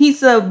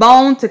piece of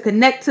bone to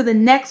connect to the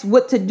next,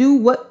 what to do,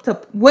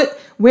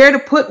 where to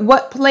put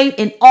what plate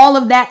and all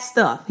of that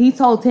stuff. He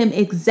told him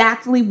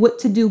exactly what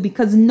to do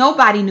because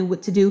nobody knew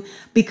what to do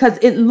because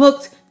it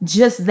looked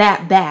just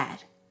that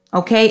bad.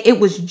 Okay. It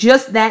was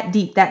just that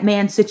deep, that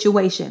man's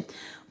situation.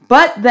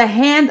 But the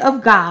hand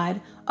of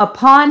God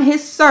upon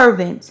his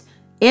servant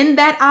in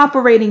that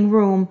operating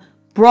room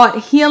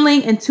brought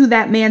healing into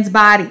that man's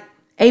body.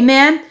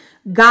 Amen.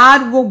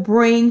 God will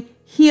bring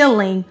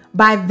healing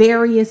by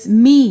various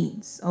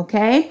means.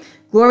 Okay.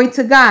 Glory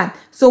to God.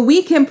 So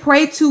we can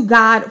pray to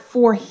God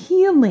for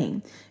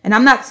healing. And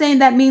I'm not saying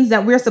that means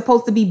that we're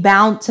supposed to be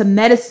bound to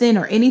medicine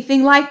or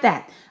anything like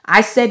that.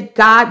 I said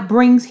God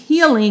brings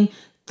healing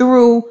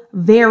through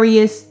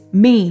various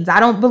means. I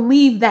don't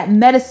believe that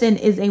medicine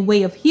is a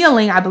way of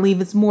healing. I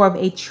believe it's more of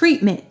a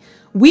treatment.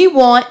 We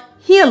want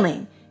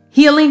healing.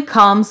 Healing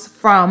comes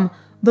from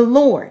the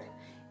Lord.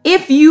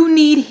 If you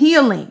need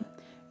healing,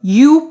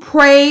 you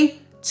pray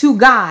to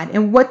God.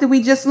 And what did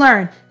we just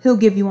learn? He'll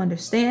give you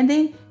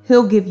understanding.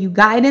 He'll give you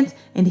guidance,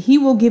 and he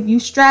will give you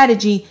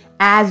strategy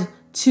as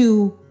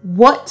to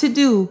what to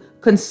do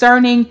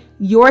concerning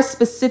your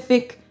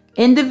specific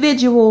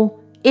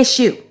individual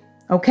issue.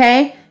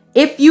 Okay?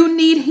 If you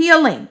need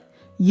healing,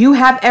 you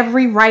have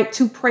every right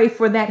to pray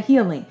for that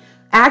healing.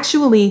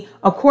 Actually,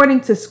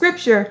 according to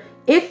scripture,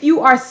 if you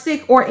are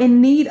sick or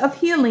in need of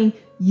healing,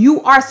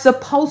 you are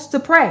supposed to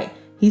pray.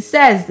 He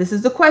says, this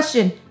is the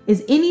question,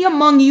 is any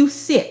among you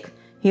sick?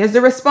 Here's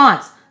the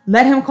response.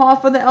 Let him call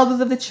for the elders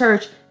of the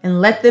church and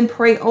let them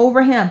pray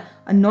over him,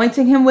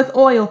 anointing him with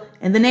oil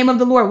in the name of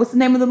the Lord. What's the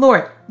name of the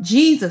Lord?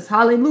 Jesus.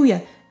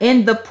 Hallelujah.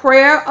 And the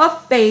prayer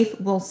of faith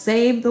will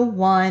save the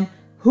one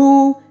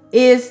who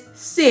is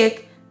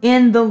sick,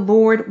 and the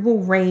Lord will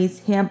raise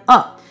him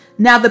up.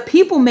 Now, the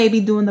people may be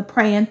doing the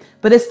praying,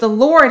 but it's the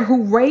Lord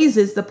who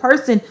raises the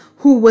person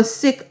who was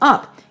sick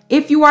up.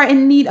 If you are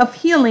in need of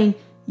healing,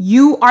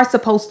 you are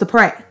supposed to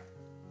pray.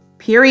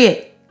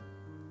 Period.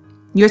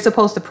 You're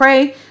supposed to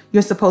pray.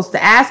 You're supposed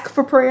to ask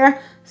for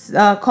prayer.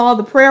 Call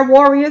the prayer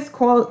warriors.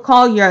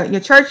 Call your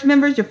church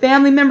members, your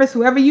family members,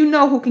 whoever you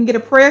know who can get a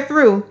prayer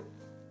through.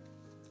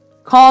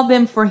 Call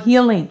them for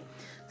healing.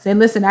 Say,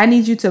 listen, I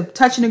need you to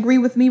touch and agree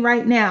with me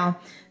right now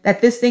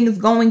that this thing is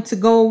going to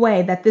go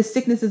away, that this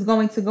sickness is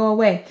going to go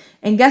away.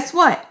 And guess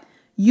what?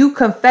 You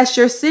confess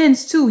your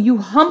sins too. You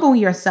humble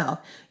yourself.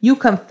 You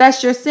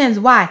confess your sins.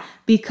 Why?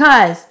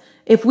 Because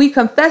if we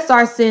confess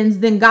our sins,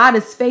 then God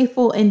is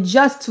faithful and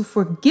just to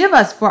forgive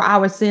us for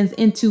our sins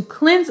and to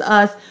cleanse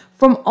us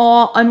from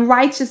all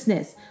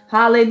unrighteousness.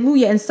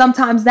 Hallelujah. And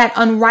sometimes that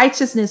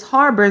unrighteousness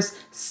harbors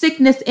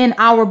sickness in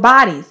our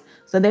bodies.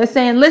 So they're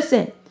saying,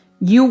 listen,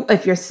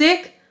 if you're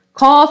sick,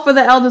 call for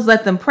the elders,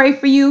 let them pray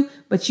for you,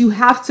 but you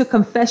have to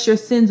confess your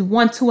sins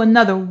one to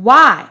another.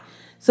 Why?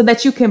 So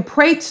that you can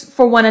pray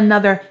for one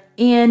another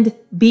and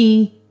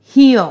be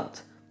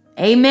healed.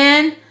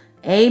 Amen.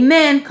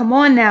 Amen. Come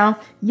on now.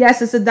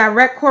 Yes, it's a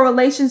direct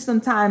correlation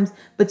sometimes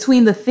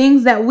between the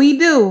things that we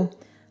do,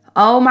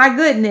 oh my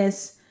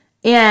goodness,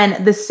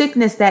 and the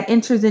sickness that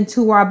enters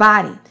into our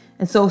body.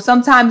 And so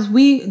sometimes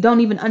we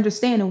don't even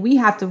understand, and we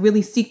have to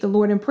really seek the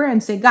Lord in prayer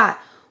and say, God,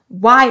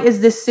 why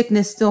is this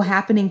sickness still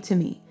happening to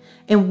me?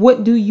 And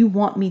what do you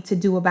want me to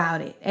do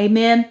about it?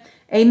 Amen.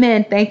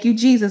 Amen. Thank you,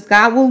 Jesus.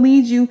 God will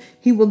lead you.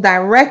 He will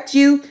direct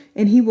you,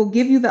 and he will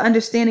give you the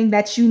understanding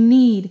that you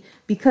need,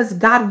 because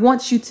God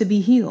wants you to be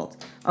healed.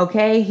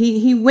 Okay.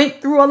 He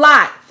went through a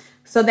lot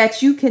so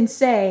that you can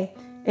say,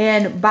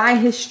 and by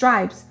his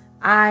stripes,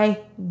 I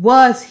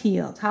was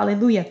healed.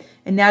 Hallelujah.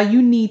 And now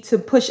you need to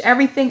push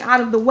everything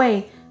out of the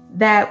way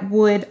that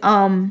would,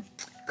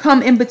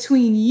 come in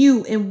between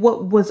you and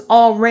what was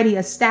already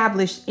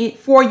established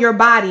for your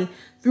body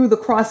through the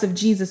cross of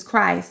Jesus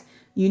Christ.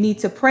 You need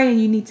to pray and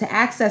you need to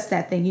access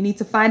that thing. You need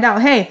to find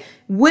out, hey,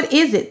 what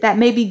is it that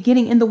may be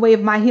getting in the way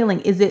of my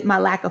healing? Is it my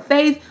lack of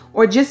faith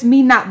or just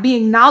me not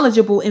being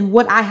knowledgeable in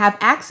what I have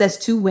access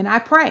to when I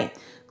pray?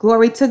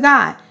 Glory to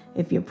God.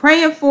 If you're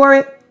praying for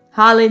it,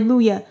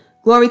 hallelujah.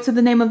 Glory to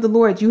the name of the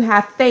Lord. You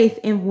have faith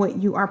in what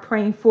you are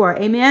praying for.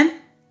 Amen.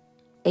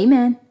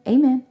 Amen.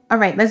 Amen. All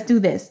right, let's do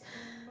this.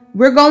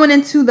 We're going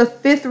into the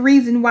fifth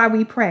reason why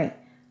we pray.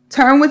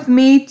 Turn with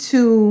me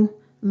to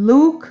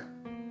Luke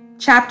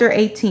chapter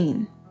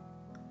 18.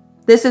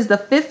 This is the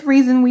fifth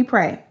reason we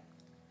pray.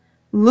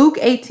 Luke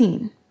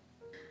 18.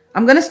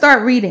 I'm going to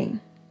start reading.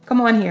 Come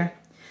on here.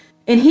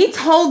 And he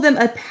told them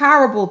a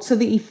parable to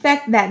the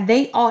effect that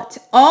they ought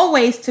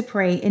always to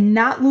pray and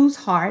not lose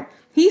heart.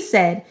 He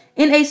said,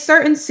 in a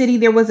certain city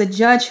there was a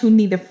judge who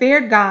neither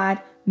feared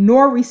God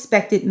nor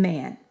respected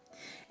man.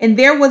 And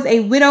there was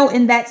a widow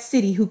in that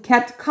city who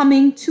kept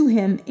coming to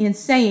him and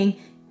saying,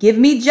 give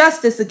me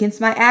justice against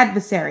my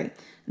adversary.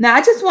 Now,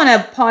 I just want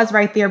to pause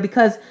right there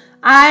because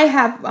I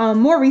have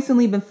more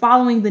recently been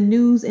following the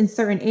news in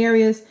certain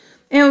areas.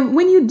 And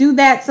when you do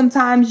that,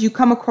 sometimes you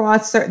come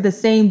across the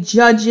same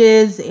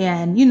judges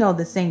and,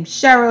 the same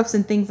sheriffs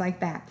and things like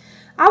that.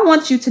 I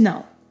want you to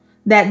know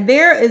that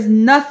there is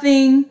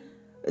nothing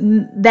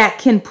that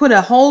can put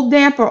a whole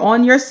damper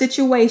on your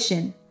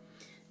situation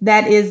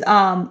that is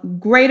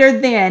greater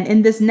than,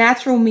 in this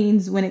natural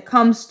means when it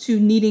comes to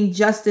needing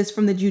justice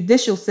from the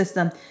judicial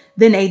system,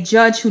 than a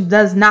judge who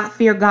does not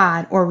fear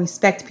God or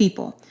respect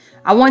people.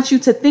 I want you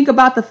to think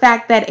about the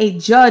fact that a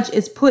judge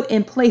is put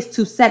in place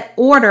to set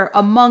order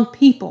among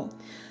people.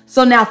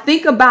 So now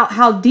think about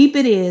how deep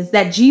it is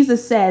that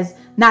Jesus says,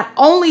 not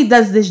only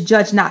does this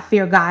judge not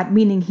fear God,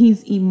 meaning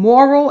he's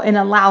immoral and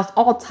allows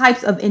all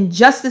types of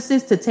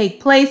injustices to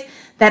take place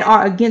that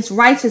are against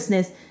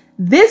righteousness,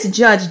 this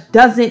judge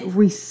doesn't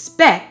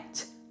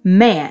respect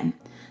man.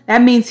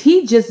 That means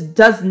he just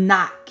does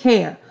not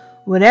care.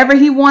 Whatever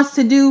he wants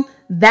to do,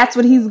 that's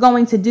what he's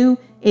going to do.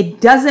 It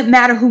doesn't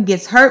matter who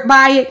gets hurt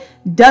by it.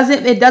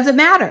 It doesn't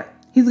matter.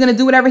 He's going to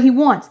do whatever he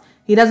wants.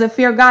 He doesn't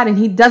fear God, and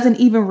he doesn't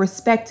even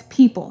respect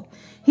people.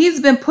 He's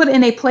been put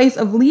in a place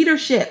of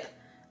leadership,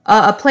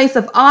 a place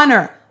of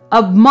honor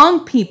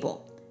among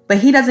people, but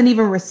he doesn't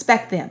even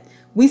respect them.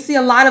 We see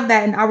a lot of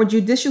that in our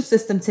judicial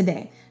system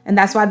today. And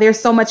that's why there's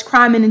so much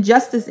crime and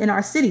injustice in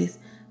our cities,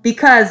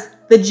 because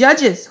the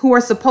judges who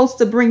are supposed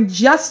to bring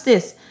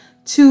justice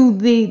to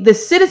the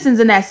citizens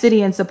in that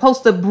city and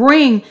supposed to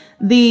bring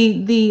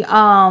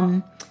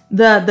the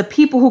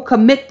people who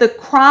commit the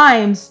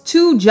crimes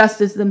to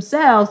justice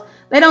themselves,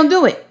 they don't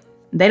do it.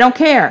 They don't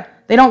care.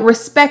 They don't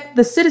respect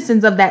the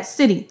citizens of that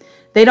city.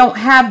 They don't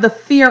have the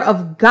fear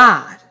of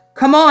God.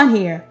 Come on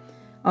here.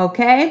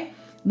 Okay,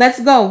 let's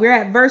go. We're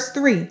at verse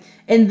 3.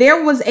 And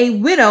there was a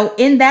widow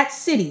in that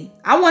city.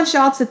 I want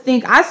y'all to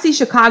think, I see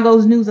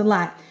Chicago's news a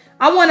lot.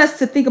 I want us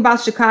to think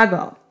about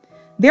Chicago.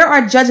 There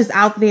are judges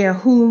out there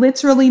who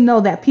literally know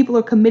that people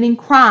are committing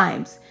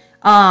crimes,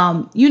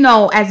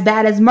 as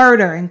bad as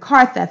murder and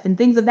car theft and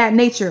things of that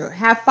nature,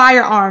 have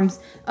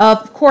firearms,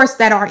 of course,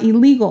 that are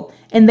illegal.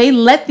 And they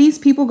let these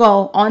people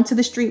go onto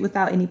the street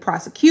without any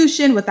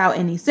prosecution, without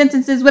any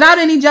sentences, without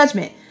any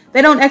judgment.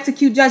 They don't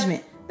execute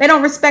judgment. They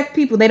don't respect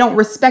people. They don't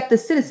respect the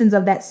citizens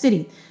of that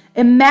city.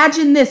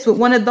 Imagine this with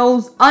one of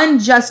those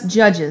unjust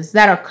judges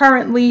that are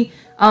currently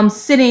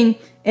sitting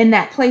in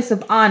that place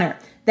of honor,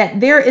 that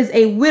there is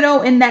a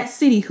widow in that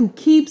city who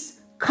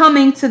keeps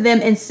coming to them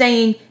and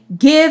saying,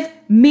 give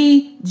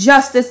me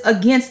justice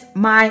against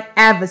my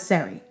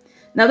adversary.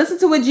 Now listen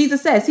to what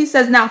Jesus says. He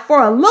says, now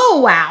for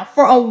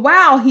a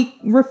while he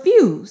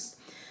refused.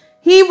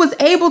 He was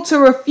able to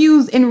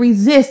refuse and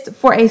resist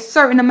for a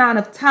certain amount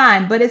of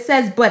time. But it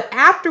says, but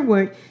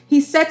afterward he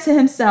said to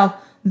himself,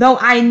 though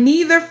I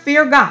neither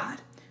fear God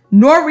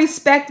nor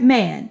respect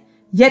man,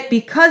 yet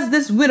because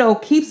this widow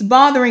keeps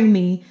bothering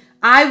me,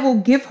 I will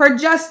give her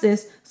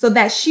justice so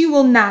that she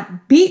will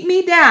not beat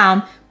me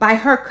down by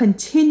her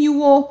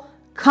continual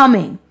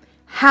coming.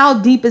 How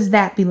deep is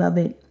that,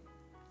 beloved?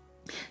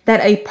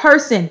 That a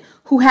person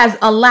who has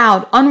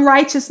allowed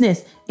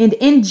unrighteousness and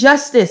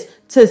injustice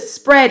to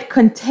spread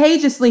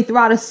contagiously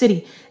throughout a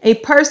city, a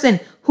person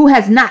who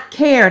has not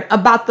cared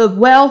about the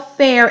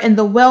welfare and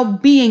the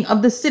well-being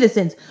of the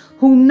citizens,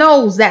 who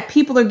knows that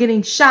people are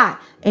getting shot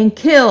and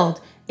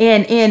killed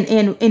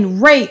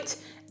and raped,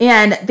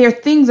 and their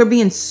things are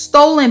being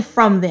stolen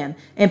from them,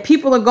 and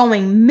people are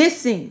going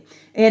missing,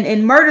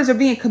 and murders are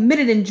being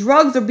committed, and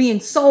drugs are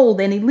being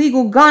sold, and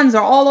illegal guns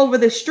are all over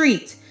the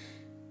street.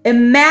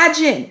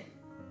 Imagine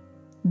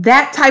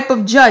that type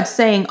of judge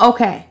saying,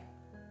 okay,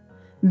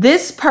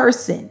 this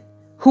person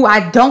who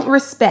I don't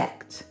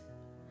respect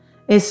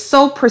is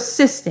so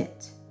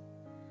persistent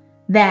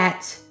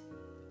that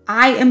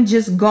I am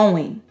just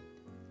going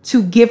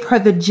to give her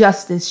the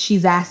justice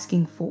she's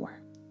asking for.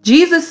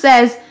 Jesus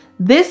says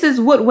this is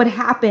what would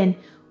happen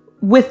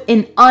with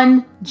an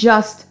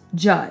unjust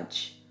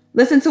judge.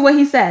 Listen to what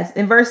he says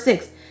in verse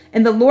 6.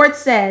 And the Lord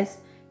says,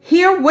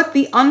 hear what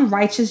the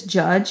unrighteous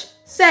judge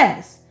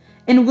says.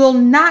 And will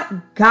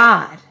not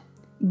God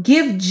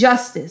give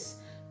justice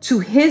to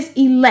his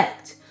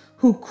elect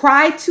who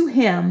cry to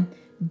him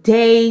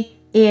day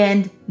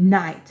and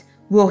night?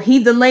 Will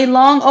he delay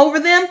long over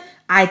them?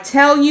 I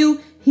tell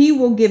you, he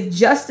will give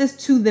justice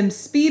to them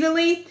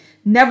speedily.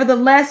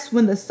 Nevertheless,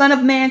 when the Son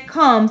of Man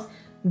comes,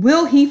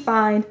 will he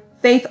find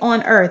faith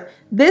on earth?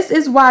 This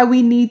is why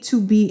we need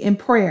to be in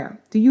prayer.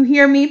 Do you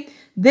hear me?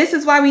 This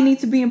is why we need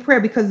to be in prayer,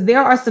 because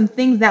there are some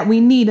things that we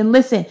need. And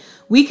listen,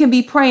 we can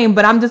be praying,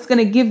 but I'm just going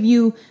to give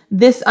you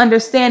this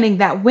understanding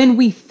that when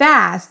we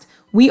fast,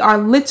 we are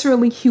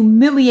literally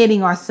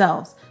humiliating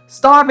ourselves,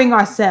 starving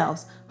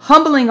ourselves,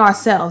 humbling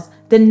ourselves,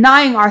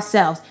 denying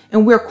ourselves.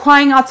 And we're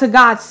crying out to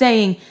God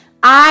saying,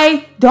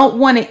 I don't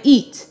want to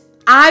eat.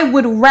 I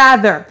would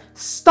rather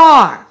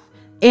starve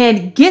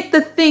and get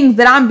the things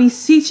that I'm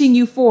beseeching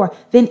you for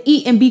than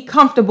eat and be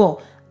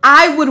comfortable.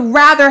 I would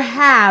rather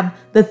have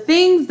the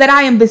things that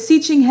I am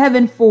beseeching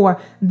heaven for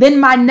than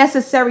my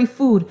necessary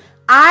food.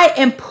 I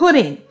am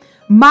putting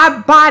my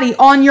body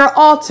on your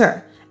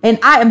altar, and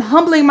I am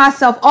humbling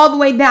myself all the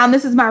way down.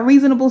 This is my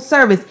reasonable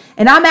service,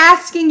 and I'm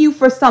asking you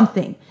for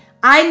something.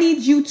 I need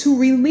you to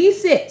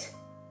release it.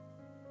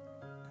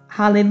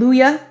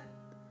 Hallelujah.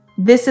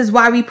 This is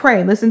why we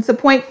pray. Listen to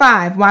point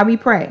 5, why we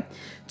pray.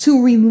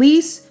 To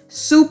release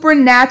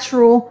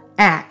supernatural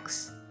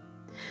acts,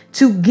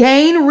 to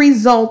gain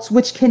results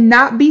which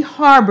cannot be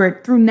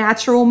harbored through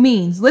natural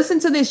means. Listen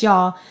to this,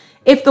 y'all.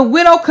 If the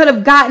widow could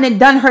have gotten it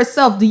done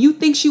herself, do you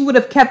think she would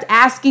have kept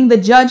asking the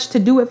judge to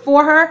do it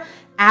for her?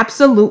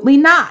 Absolutely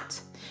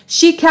not.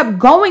 She kept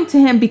going to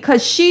him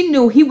because she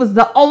knew he was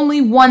the only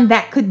one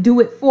that could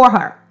do it for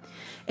her.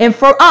 And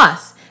for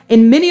us,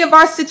 in many of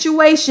our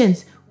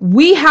situations,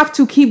 we have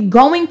to keep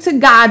going to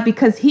God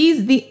because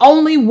he's the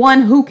only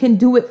one who can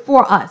do it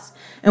for us.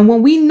 And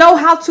when we know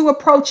how to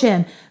approach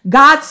him,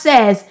 God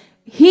says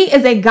he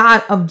is a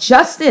God of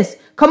justice.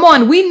 Come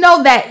on, we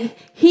know that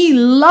he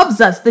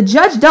loves us. The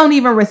judge don't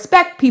even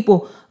respect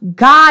people.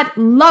 God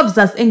loves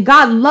us, and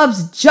God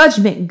loves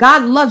judgment.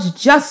 God loves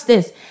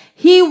justice.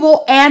 He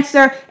will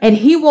answer and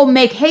he will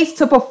make haste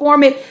to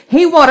perform it.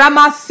 He will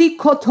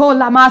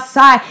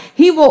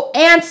He will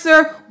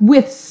answer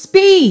with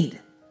speed.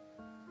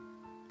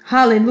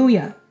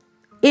 Hallelujah.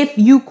 If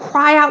you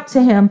cry out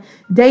to him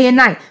day and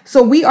night.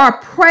 So we are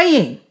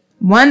praying.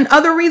 One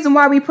other reason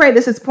why we pray,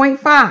 this is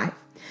point 5,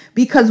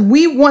 because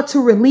we want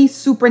to release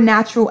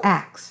supernatural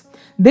acts.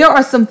 There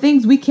are some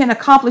things we can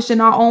accomplish in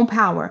our own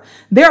power.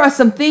 There are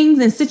some things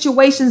and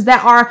situations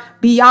that are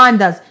beyond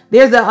us.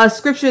 There's a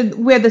scripture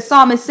where the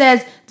psalmist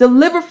says,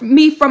 deliver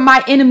me from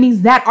my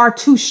enemies that are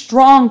too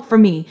strong for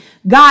me.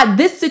 God,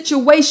 this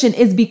situation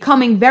is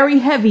becoming very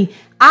heavy.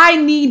 I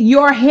need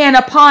your hand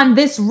upon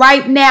this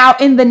right now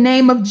in the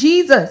name of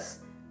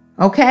Jesus.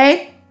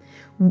 Okay?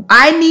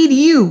 I need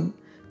you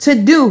to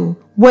do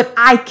what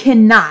I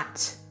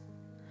cannot.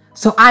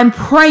 So I'm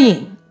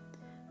praying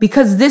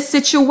because this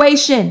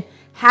situation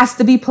has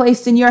to be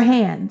placed in your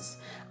hands.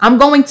 I'm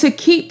going to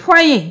keep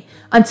praying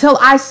until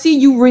I see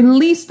you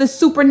release the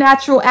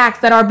supernatural acts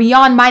that are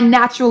beyond my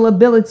natural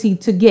ability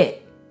to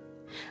get.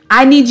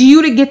 I need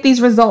you to get these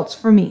results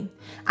for me.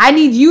 I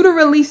need you to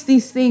release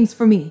these things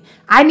for me.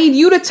 I need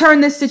you to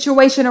turn this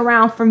situation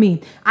around for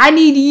me. I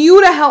need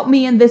you to help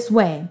me in this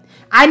way.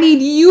 I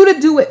need you to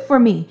do it for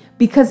me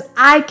because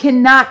I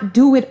cannot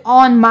do it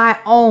on my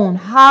own.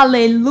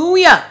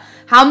 Hallelujah.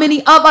 How many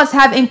of us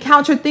have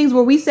encountered things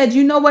where we said,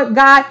 you know what,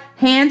 God,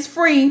 hands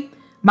free.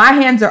 My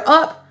hands are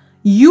up.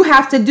 You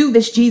have to do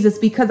this, Jesus,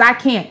 because I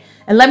can't.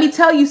 And let me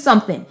tell you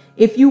something.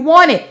 If you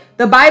want it,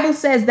 the Bible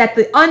says that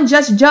the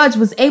unjust judge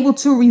was able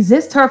to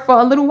resist her for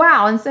a little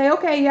while and say,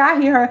 okay, yeah,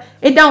 I hear her.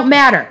 It don't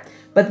matter.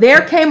 But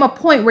there came a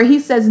point where he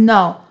says,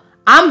 no,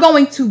 I'm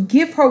going to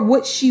give her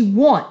what she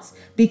wants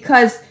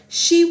because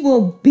she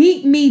will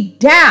beat me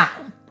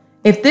down.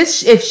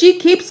 If she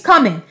keeps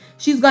coming,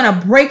 she's going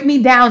to break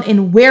me down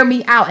and wear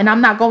me out. And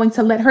I'm not going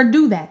to let her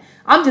do that.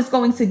 I'm just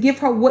going to give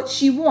her what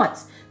she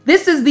wants.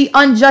 This is the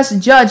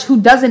unjust judge who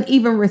doesn't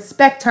even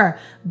respect her.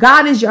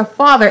 God is your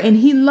father and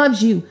he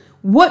loves you.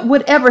 What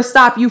would ever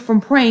stop you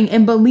from praying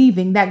and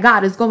believing that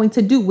God is going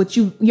to do what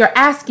you're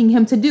asking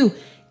him to do?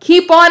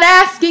 Keep on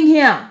asking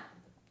him.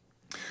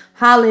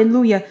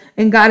 Hallelujah.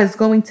 And God is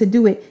going to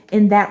do it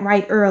in that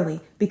right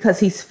early because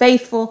he's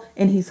faithful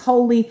and he's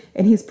holy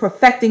and he's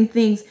perfecting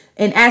things.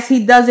 And as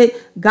he does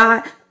it,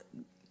 God,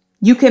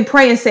 you can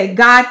pray and say,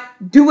 God,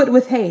 do it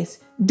with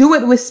haste. Do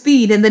it with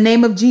speed in the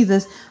name of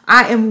Jesus.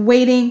 I am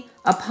waiting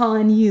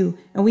upon you.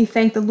 And we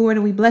thank the Lord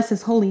and we bless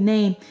his holy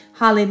name.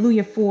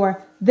 Hallelujah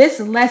for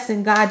this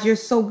lesson. God, you're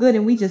so good.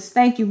 And we just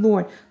thank you,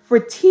 Lord, for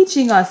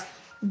teaching us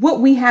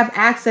what we have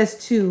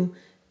access to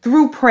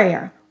through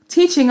prayer,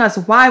 teaching us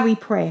why we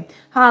pray.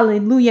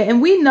 Hallelujah.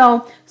 And we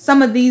know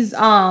some of these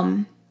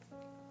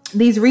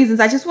reasons.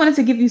 I just wanted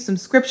to give you some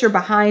scripture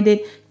behind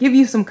it, give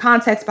you some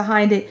context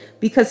behind it,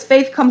 because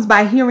faith comes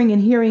by hearing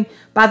and hearing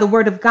by the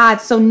word of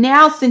God. So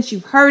now, since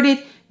you've heard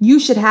it, you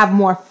should have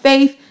more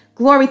faith.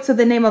 Glory to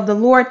the name of the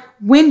Lord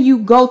when you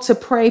go to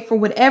pray for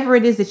whatever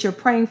it is that you're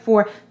praying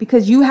for,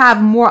 because you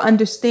have more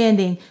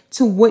understanding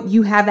to what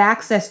you have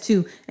access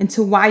to and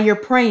to why you're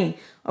praying.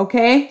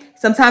 Okay.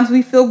 Sometimes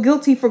we feel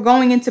guilty for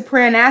going into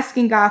prayer and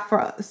asking God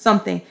for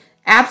something.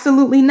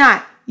 Absolutely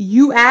not.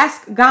 You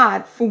ask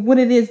God for what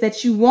it is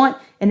that you want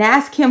and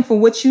ask him for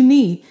what you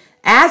need.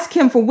 Ask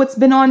him for what's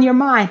been on your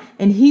mind,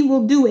 and he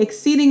will do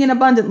exceeding and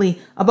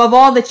abundantly above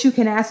all that you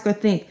can ask or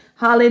think.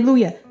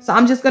 Hallelujah. So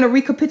I'm just going to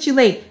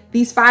recapitulate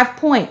these 5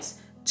 points.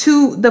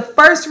 To the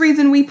first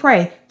reason we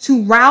pray,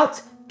 to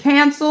rout,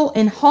 cancel,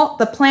 and halt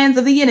the plans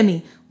of the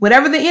enemy.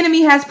 Whatever the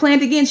enemy has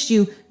planned against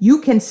you,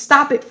 you can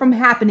stop it from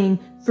happening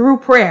through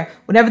prayer.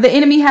 Whatever the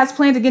enemy has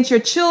planned against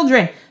your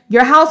children,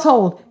 your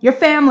household, your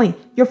family,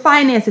 your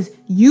finances,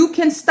 you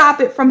can stop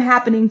it from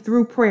happening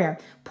through prayer.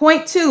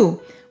 Point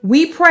 2,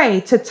 we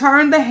pray to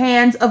turn the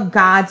hands of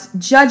God's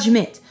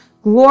judgment.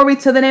 Glory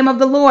to the name of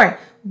the Lord.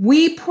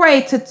 We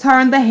pray to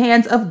turn the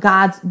hands of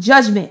God's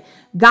judgment.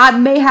 God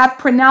may have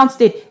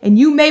pronounced it, and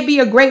you may be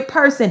a great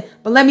person,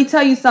 but let me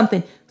tell you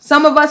something.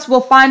 Some of us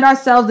will find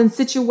ourselves in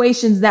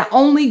situations that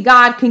only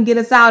God can get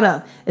us out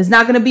of. It's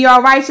not going to be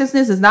our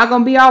righteousness. It's not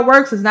going to be our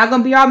works. It's not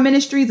going to be our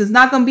ministries. It's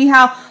not going to be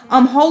how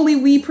holy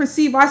we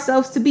perceive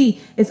ourselves to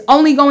be. It's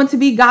only going to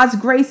be God's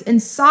grace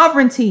and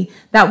sovereignty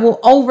that will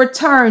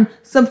overturn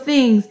some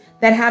things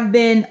that have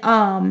been,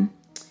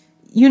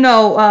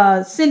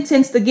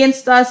 sentenced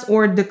against us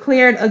or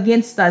declared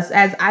against us,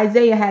 as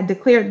Isaiah had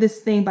declared this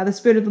thing by the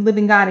Spirit of the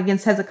living God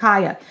against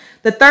Hezekiah.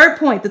 The third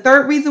point, the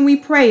third reason we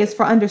pray is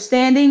for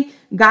understanding,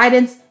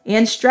 guidance,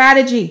 and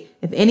strategy.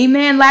 If any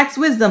man lacks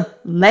wisdom,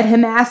 let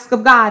him ask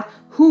of God,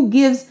 who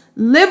gives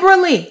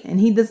liberally, and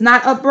he does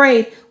not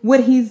upbraid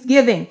what he's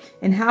giving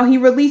and how he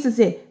releases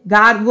it.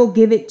 God will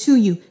give it to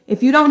you.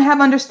 If you don't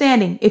have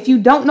understanding, if you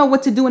don't know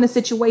what to do in a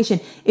situation,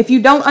 if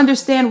you don't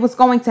understand what's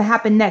going to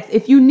happen next,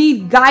 if you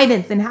need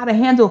guidance in how to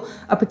handle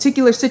a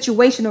particular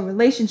situation or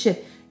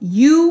relationship,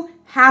 you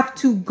have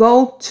to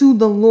go to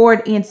the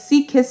Lord and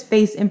seek his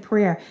face in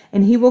prayer,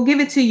 and he will give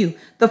it to you.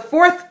 The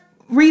fourth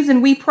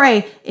reason we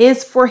pray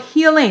is for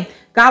healing.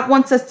 God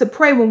wants us to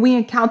pray when we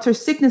encounter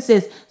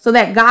sicknesses so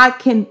that God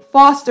can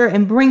foster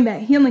and bring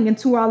that healing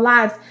into our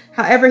lives,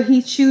 however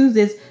he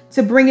chooses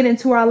to bring it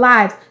into our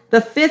lives.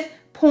 The fifth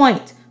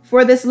point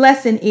for this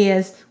lesson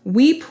is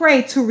we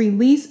pray to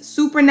release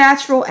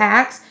supernatural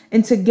acts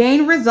and to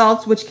gain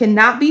results which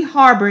cannot be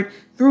harbored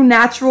through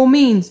natural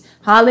means.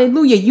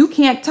 Hallelujah. You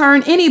can't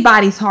turn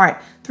anybody's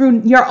heart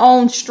through your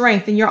own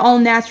strength and your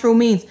own natural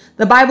means.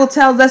 The Bible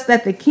tells us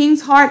that the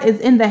king's heart is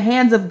in the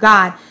hands of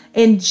God.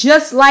 And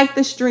just like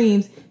the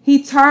streams,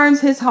 he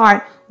turns his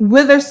heart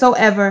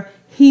whithersoever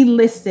he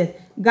listeth.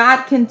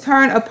 God can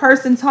turn a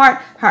person's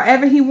heart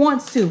however he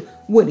wants to.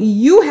 What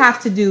you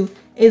have to do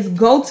is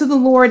go to the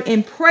Lord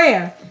in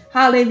prayer.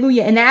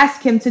 Hallelujah. And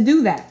ask him to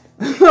do that.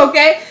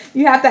 Okay.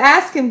 You have to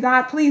ask him,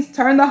 God, please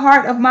turn the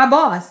heart of my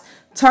boss.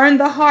 Turn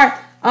the heart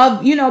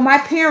of, my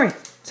parent.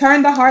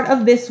 Turn the heart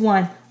of this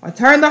one, or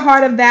turn the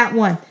heart of that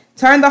one.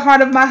 Turn the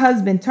heart of my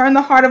husband. Turn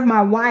the heart of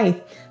my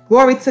wife.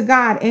 Glory to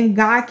God. And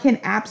God can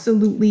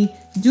absolutely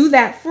do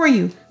that for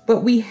you.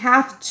 But we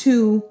have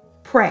to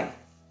pray.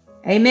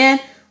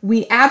 Amen.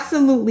 We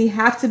absolutely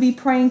have to be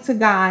praying to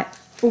God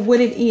for what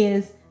it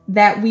is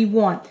that we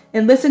want.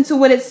 And listen to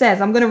what it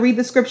says. I'm going to read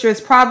the scripture. It's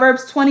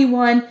Proverbs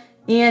 21:1.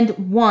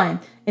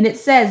 And it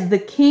says, the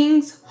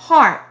king's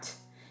heart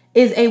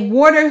is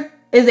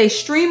a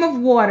stream of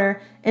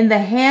water in the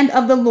hand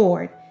of the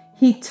Lord.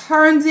 He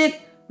turns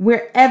it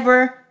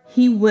wherever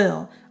he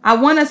will. I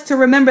want us to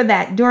remember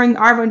that during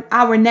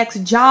our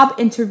next job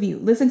interview.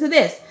 Listen to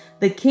this.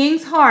 The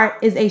king's heart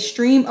is a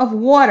stream of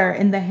water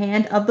in the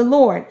hand of the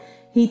Lord.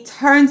 He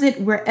turns it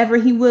wherever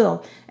he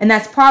will. And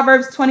that's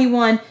Proverbs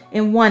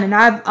 21:1. And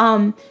I've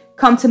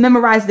come to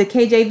memorize the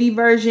KJV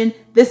version.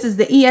 This is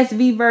the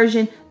ESV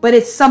version, but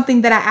it's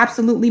something that I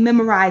absolutely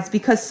memorize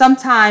because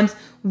sometimes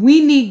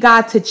we need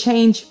God to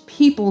change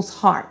people's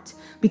heart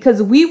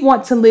because we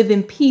want to live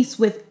in peace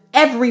with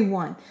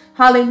everyone.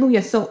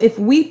 Hallelujah. So if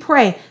we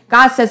pray,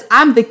 God says,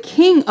 I'm the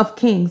King of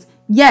Kings.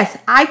 Yes,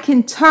 I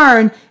can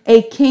turn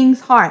a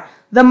king's heart,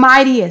 the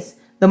mightiest,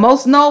 the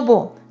most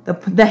noble,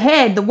 the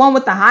head, the one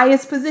with the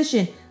highest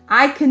position.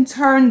 I can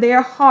turn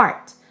their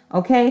heart.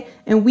 Okay.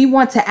 And we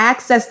want to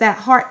access that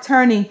heart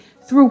turning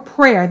through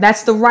prayer.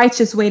 That's the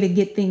righteous way to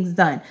get things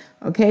done.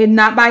 Okay.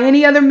 Not by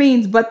any other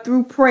means, but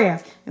through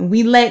prayer. And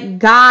we let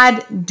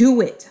God do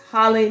it.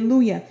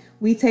 Hallelujah.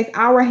 We take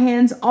our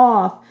hands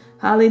off.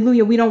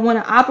 Hallelujah. We don't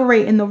want to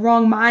operate in the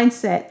wrong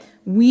mindset.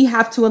 We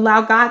have to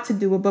allow God to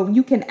do it. But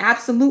you can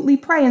absolutely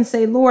pray and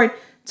say, Lord,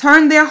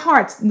 turn their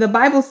hearts. The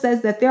Bible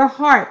says that their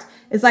heart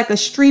is like a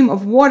stream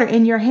of water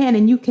in your hand,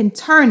 and you can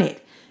turn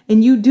it.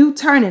 And you do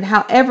turn it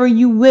however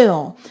you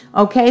will.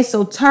 Okay,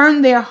 so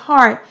turn their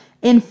heart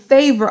in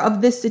favor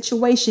of this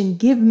situation.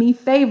 Give me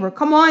favor.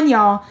 Come on,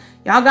 y'all.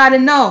 Y'all got to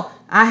know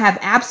I have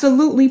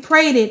absolutely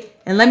prayed it.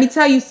 And let me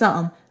tell you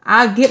something.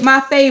 I'll get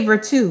my favor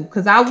too,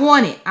 because I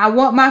want it. I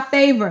want my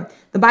favor.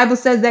 The Bible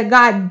says that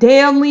God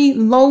daily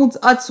loads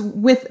us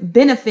with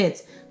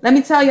benefits. Let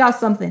me tell y'all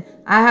something.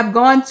 I have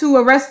gone to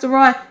a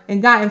restaurant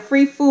and gotten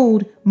free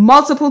food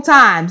multiple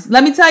times.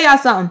 Let me tell y'all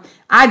something.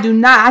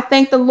 I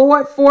thank the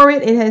Lord for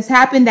it. It has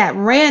happened at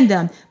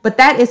random, but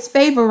that is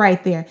favor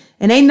right there.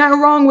 And ain't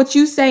nothing wrong with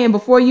you saying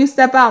before you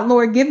step out,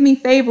 Lord, give me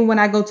favor when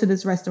I go to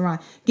this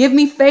restaurant. Give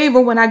me favor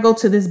when I go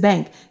to this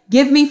bank.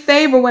 Give me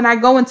favor when I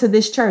go into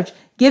this church.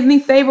 Give me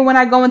favor when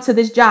I go into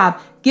this job.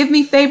 Give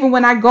me favor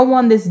when I go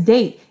on this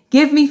date.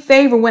 Give me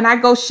favor when I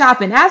go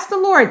shopping. Ask the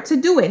Lord to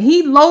do it.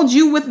 He loads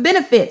you with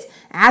benefits.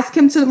 Ask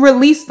him to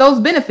release those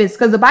benefits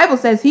because the Bible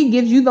says he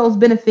gives you those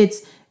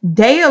benefits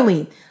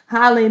daily.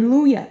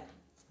 Hallelujah.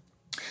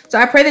 So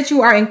I pray that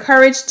you are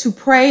encouraged to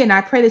pray, and I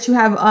pray that you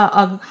have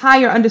a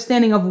higher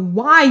understanding of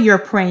why you're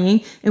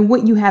praying and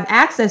what you have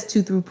access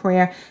to through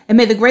prayer. And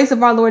may the grace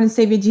of our Lord and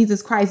Savior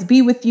Jesus Christ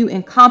be with you and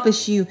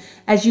encompass you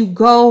as you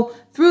go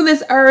through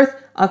this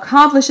earth,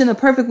 accomplishing the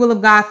perfect will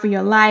of God for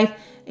your life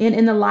and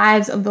in the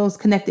lives of those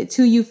connected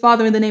to you.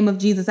 Father, in the name of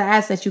Jesus, I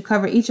ask that you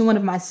cover each and one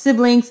of my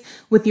siblings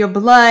with your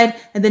blood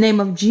in the name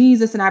of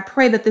Jesus. And I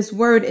pray that this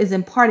word is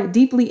imparted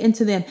deeply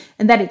into them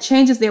and that it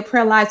changes their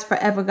prayer lives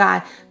forever,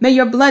 God. May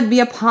your blood be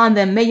upon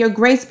them. May your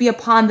grace be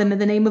upon them in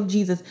the name of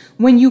Jesus.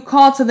 When you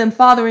call to them,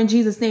 Father, in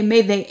Jesus' name,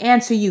 may they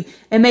answer you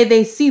and may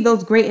they see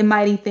those great and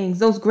mighty things,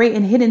 those great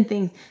and hidden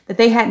things that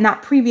they had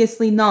not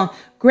previously known.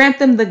 Grant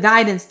them the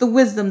guidance, the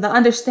wisdom, the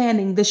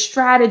understanding, the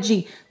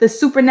strategy, the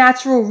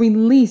supernatural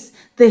release,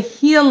 the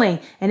healing,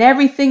 and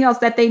everything else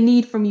that they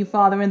need from you,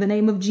 Father, in the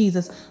name of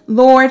Jesus.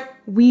 Lord,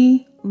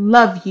 we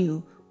love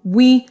you.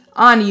 We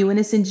honor you, and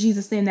it's in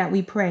Jesus' name that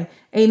we pray.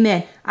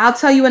 Amen. I'll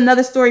tell you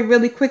another story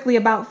really quickly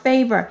about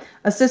favor.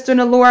 A sister in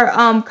the Lord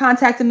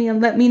contacted me and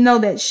let me know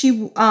that she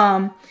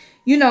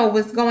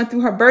was going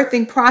through her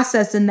birthing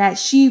process, and that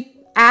she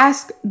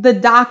asked the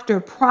doctor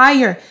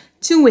prior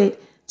to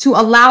it to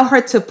allow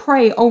her to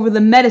pray over the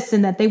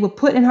medicine that they would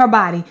put in her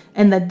body.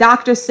 And the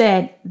doctor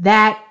said,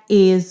 that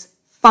is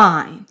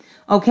fine.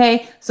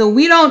 Okay, so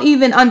we don't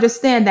even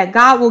understand that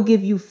God will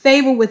give you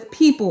favor with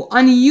people,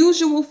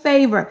 unusual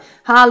favor.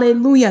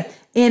 Hallelujah.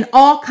 In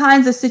all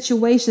kinds of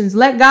situations.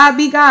 Let God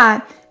be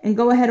God and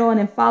go ahead on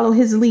and follow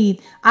his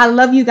lead. I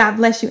love you. God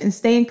bless you, and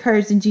stay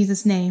encouraged in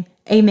Jesus' name.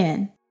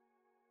 Amen.